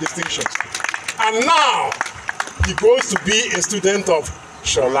these two distinctions. And now, he goes to be a student of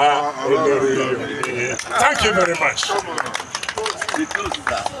Sola. Thank you very much.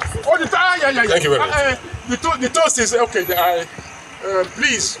 Oh, yeah. Thank you very much. The toast is okay.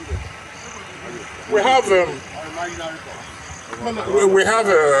 Please, we have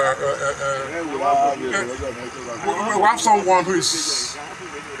someone who is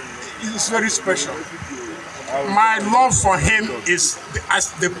very special. My love for him is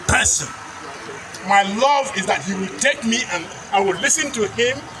as the person. My love is that he will take me and I will listen to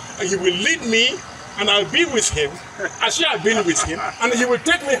him and he will lead me and I'll be with him as he has been with him and he will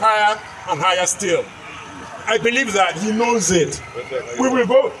take me higher and higher still. I believe that he knows it. We will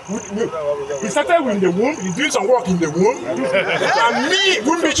go. He started in the womb. He's doing some work in the womb.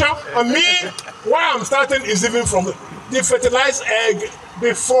 And me, why I'm starting is even from the fertilized egg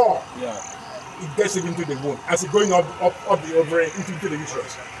before it gets into the womb, as it's going up the ovary into the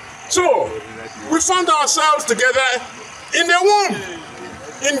uterus. So we found ourselves together in the womb,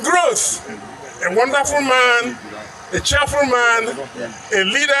 in growth. A wonderful man, a cheerful man, a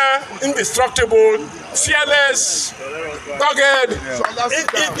leader, indestructible, fearless, dogged,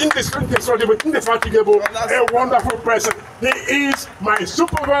 indefatigable, a wonderful person. He is my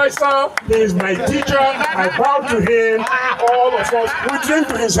supervisor, he is my teacher, I bow to him, all of us, we drink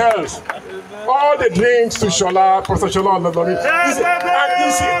to his health. All the drinks to Sola, Professor Sola Olorunyomi.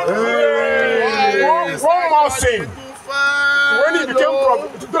 One more thing. When he became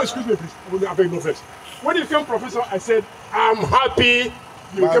excuse me please, I beg no offense. When he became professor, I said, I'm happy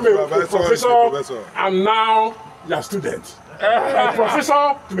you became a professor, and now you're a student. A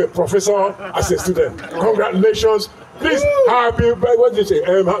professor to be a professor as a student. Congratulations. Please, happy, what did you say?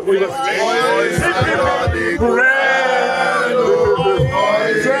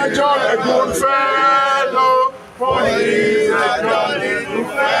 John, a good fellow, for he's a jolly good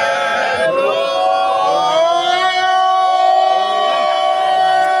fellow.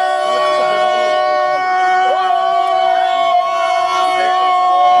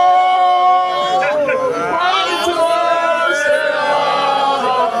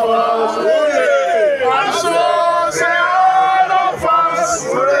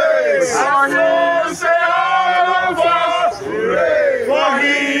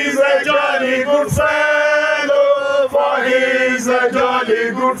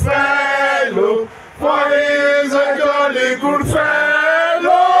 Good fellow, for he's a jolly good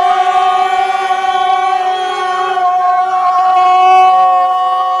fellow.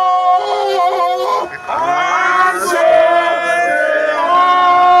 And so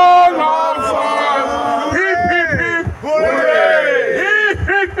all of us, hip hip hip, hooray! Hip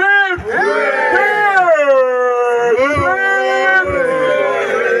hip hip,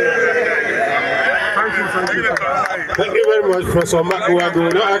 Thank you very much, Professor Makuwago.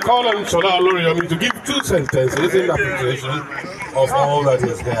 Now I call on Sola Olorunyomi to give 2 sentences in appreciation of all that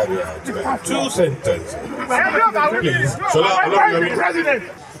is there. 2 sentences. Please, Sola Olorunyomi.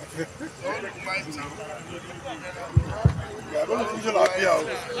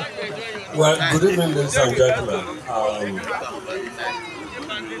 Well, good evening, ladies and gentlemen.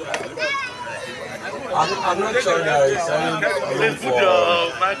 I'm not sure there is any room for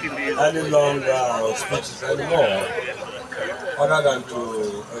any long speeches anymore, other than to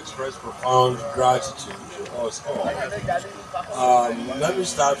express profound gratitude to us all. Let me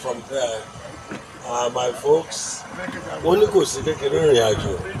start from there. My folks, there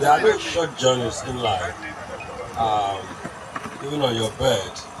are no short journeys in life. Even on your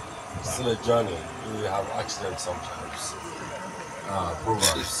bed, it's still a journey. You have accidents sometimes.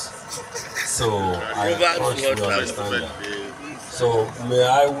 Proverbs. So I trust you understand that. So may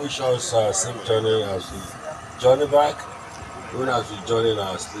I wish us a safe journey as we journey back, even as we journey in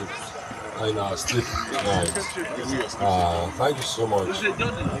our sleep. In our sleep tonight. Thank you so much.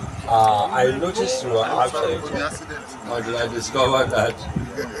 I noticed you were absent until I discovered that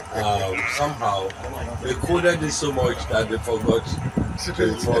somehow they coded this so much that they forgot to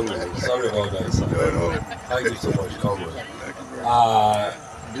inform me. Sorry about that, sir. Thank you so much, comrade.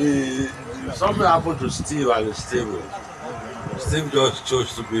 Something happened to Steve and his table. Steve just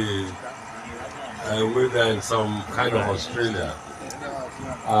chose to be with in some kind of Australia.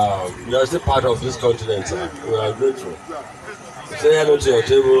 You are still part of this continent, sir. We are grateful. Say hello to your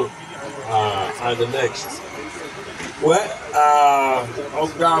table and the next. Well,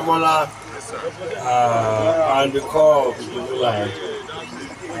 Ogdamola and the core of the land.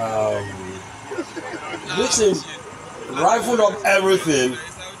 Listen, rifled up everything,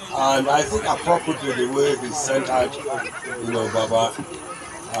 and I think appropriately the way he sent out, Baba.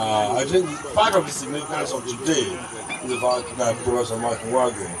 I think part of the significance of today is the fact that Professor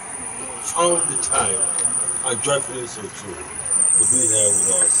Makiwago found the time, and joyfully so too, to be here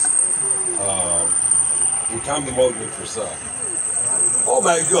with us. We can't be more grateful, sir. Oh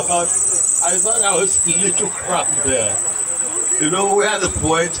my God, I thought I was a little crap there. Where the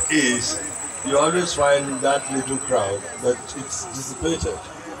point is, you always find that little crowd, but it's dissipated.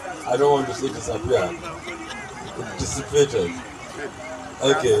 I don't want to say disappear. It's dissipated.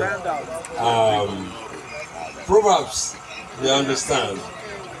 Okay. Proverbs, they understand.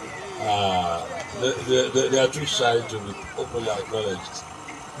 They are too shy to be openly acknowledged.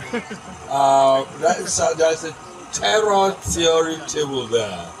 There's a terror theory table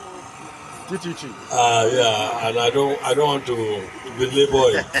there. Yeah, and I don't want to belabor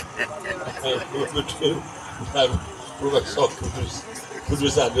it between Professor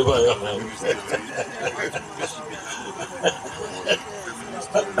Kudus and Debayo.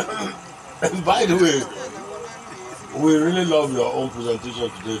 And by the way, we really love your own presentation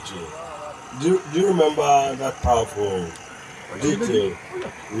today too. Do you remember that powerful detail?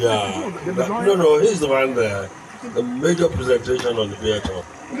 Yeah. No, he's the one there. The major presentation on the theater.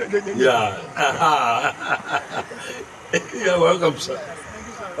 Yeah. You're welcome, sir.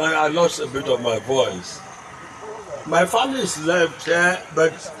 I lost a bit of my voice. My family is left here,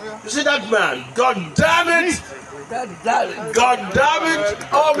 but you see that man? God damn it! God damn it!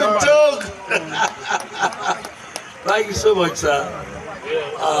 Oh, my dog! Thank you so much, sir.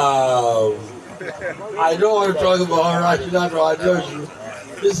 I don't want to talk about Rashida.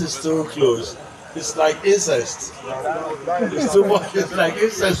 This is too close. It's like incest. It's too much. It's like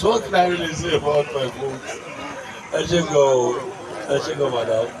incest. What can I really say about my folks? Let you go,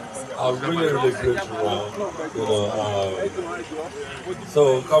 madam. I'm really, really grateful.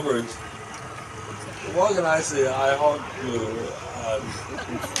 So, comrades, what can I say? I hug you.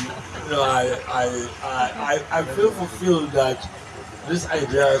 I feel fulfilled that these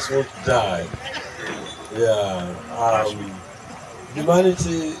ideas won't die. Yeah.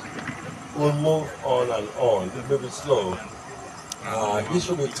 Humanity will move on and on. It may be slow. This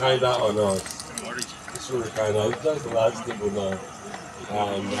will be kinder on us. This will be kinder. It's just the last table now.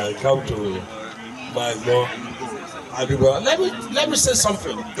 I come to my law. Let me say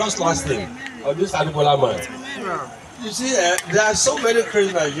something. Just last thing on this Adibola man. You see, there are so many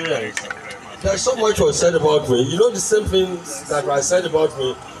crazy Nigerians. There's so much was said about me. You know the same things that were said about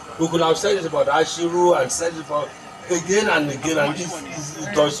me. We could have said it about Ashiru and said it about again and again, and it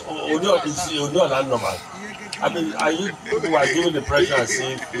does only not normal. I mean, people are giving the pressure and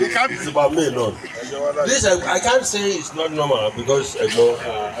saying it's about me, no. This I can't say it's not normal because about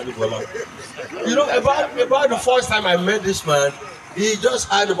the first time I met this man, he just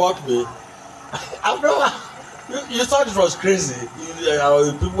heard about me. You thought it was crazy.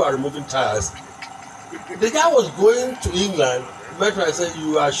 People are removing tires. The guy was going to England. Met me. I said,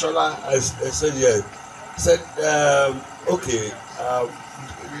 "You are Sola?" I said, "Yes." He said, "Okay.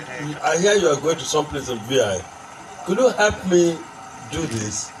 I hear you are going to someplace in VI. Could you help me do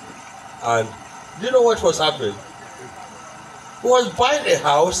this?" And do you know what was happening? He was buying a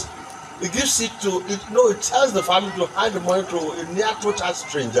house. He gives it to it tells the family to hand the money to a near total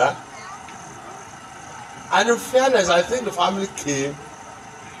stranger. And in fairness, I think the family came.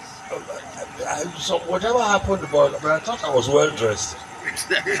 So whatever happened, but I thought I was well dressed.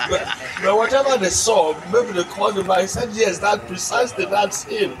 but whatever they saw, maybe they called him. I said, yes, that's precisely that's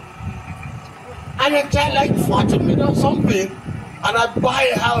him. And I tried like 40 million something, and I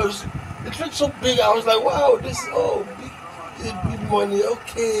buy a house. It looked so big. I was like, wow, this big money.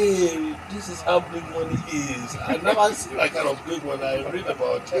 Okay, this is how big money is. I never seen that kind of big one. I read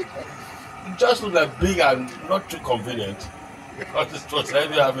about it. It just looked like big and not too convenient. Because it was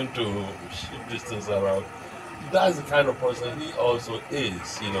heavy having to ship these things around. That's the kind of person he also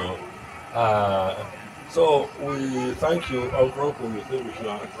is, you know. So we thank you, Uncle. We think we should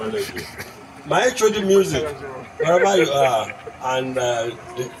acknowledge you. My HOD music, wherever you are, and the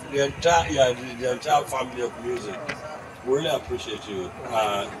entire family of music, we really appreciate you.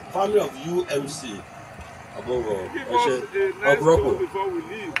 Family of UMC, above all, before we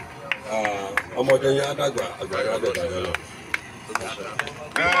leave.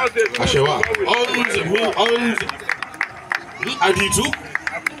 Ashewa,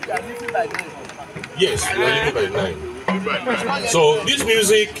 yes, we are leaving by 9. So this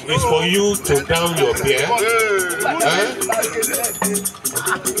music is for you to down your beer,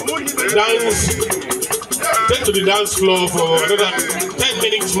 dance, take to the dance floor for another 10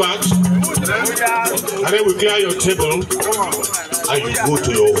 minutes match, and then we clear your table and you go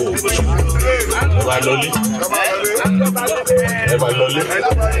to your home. Ever lolly?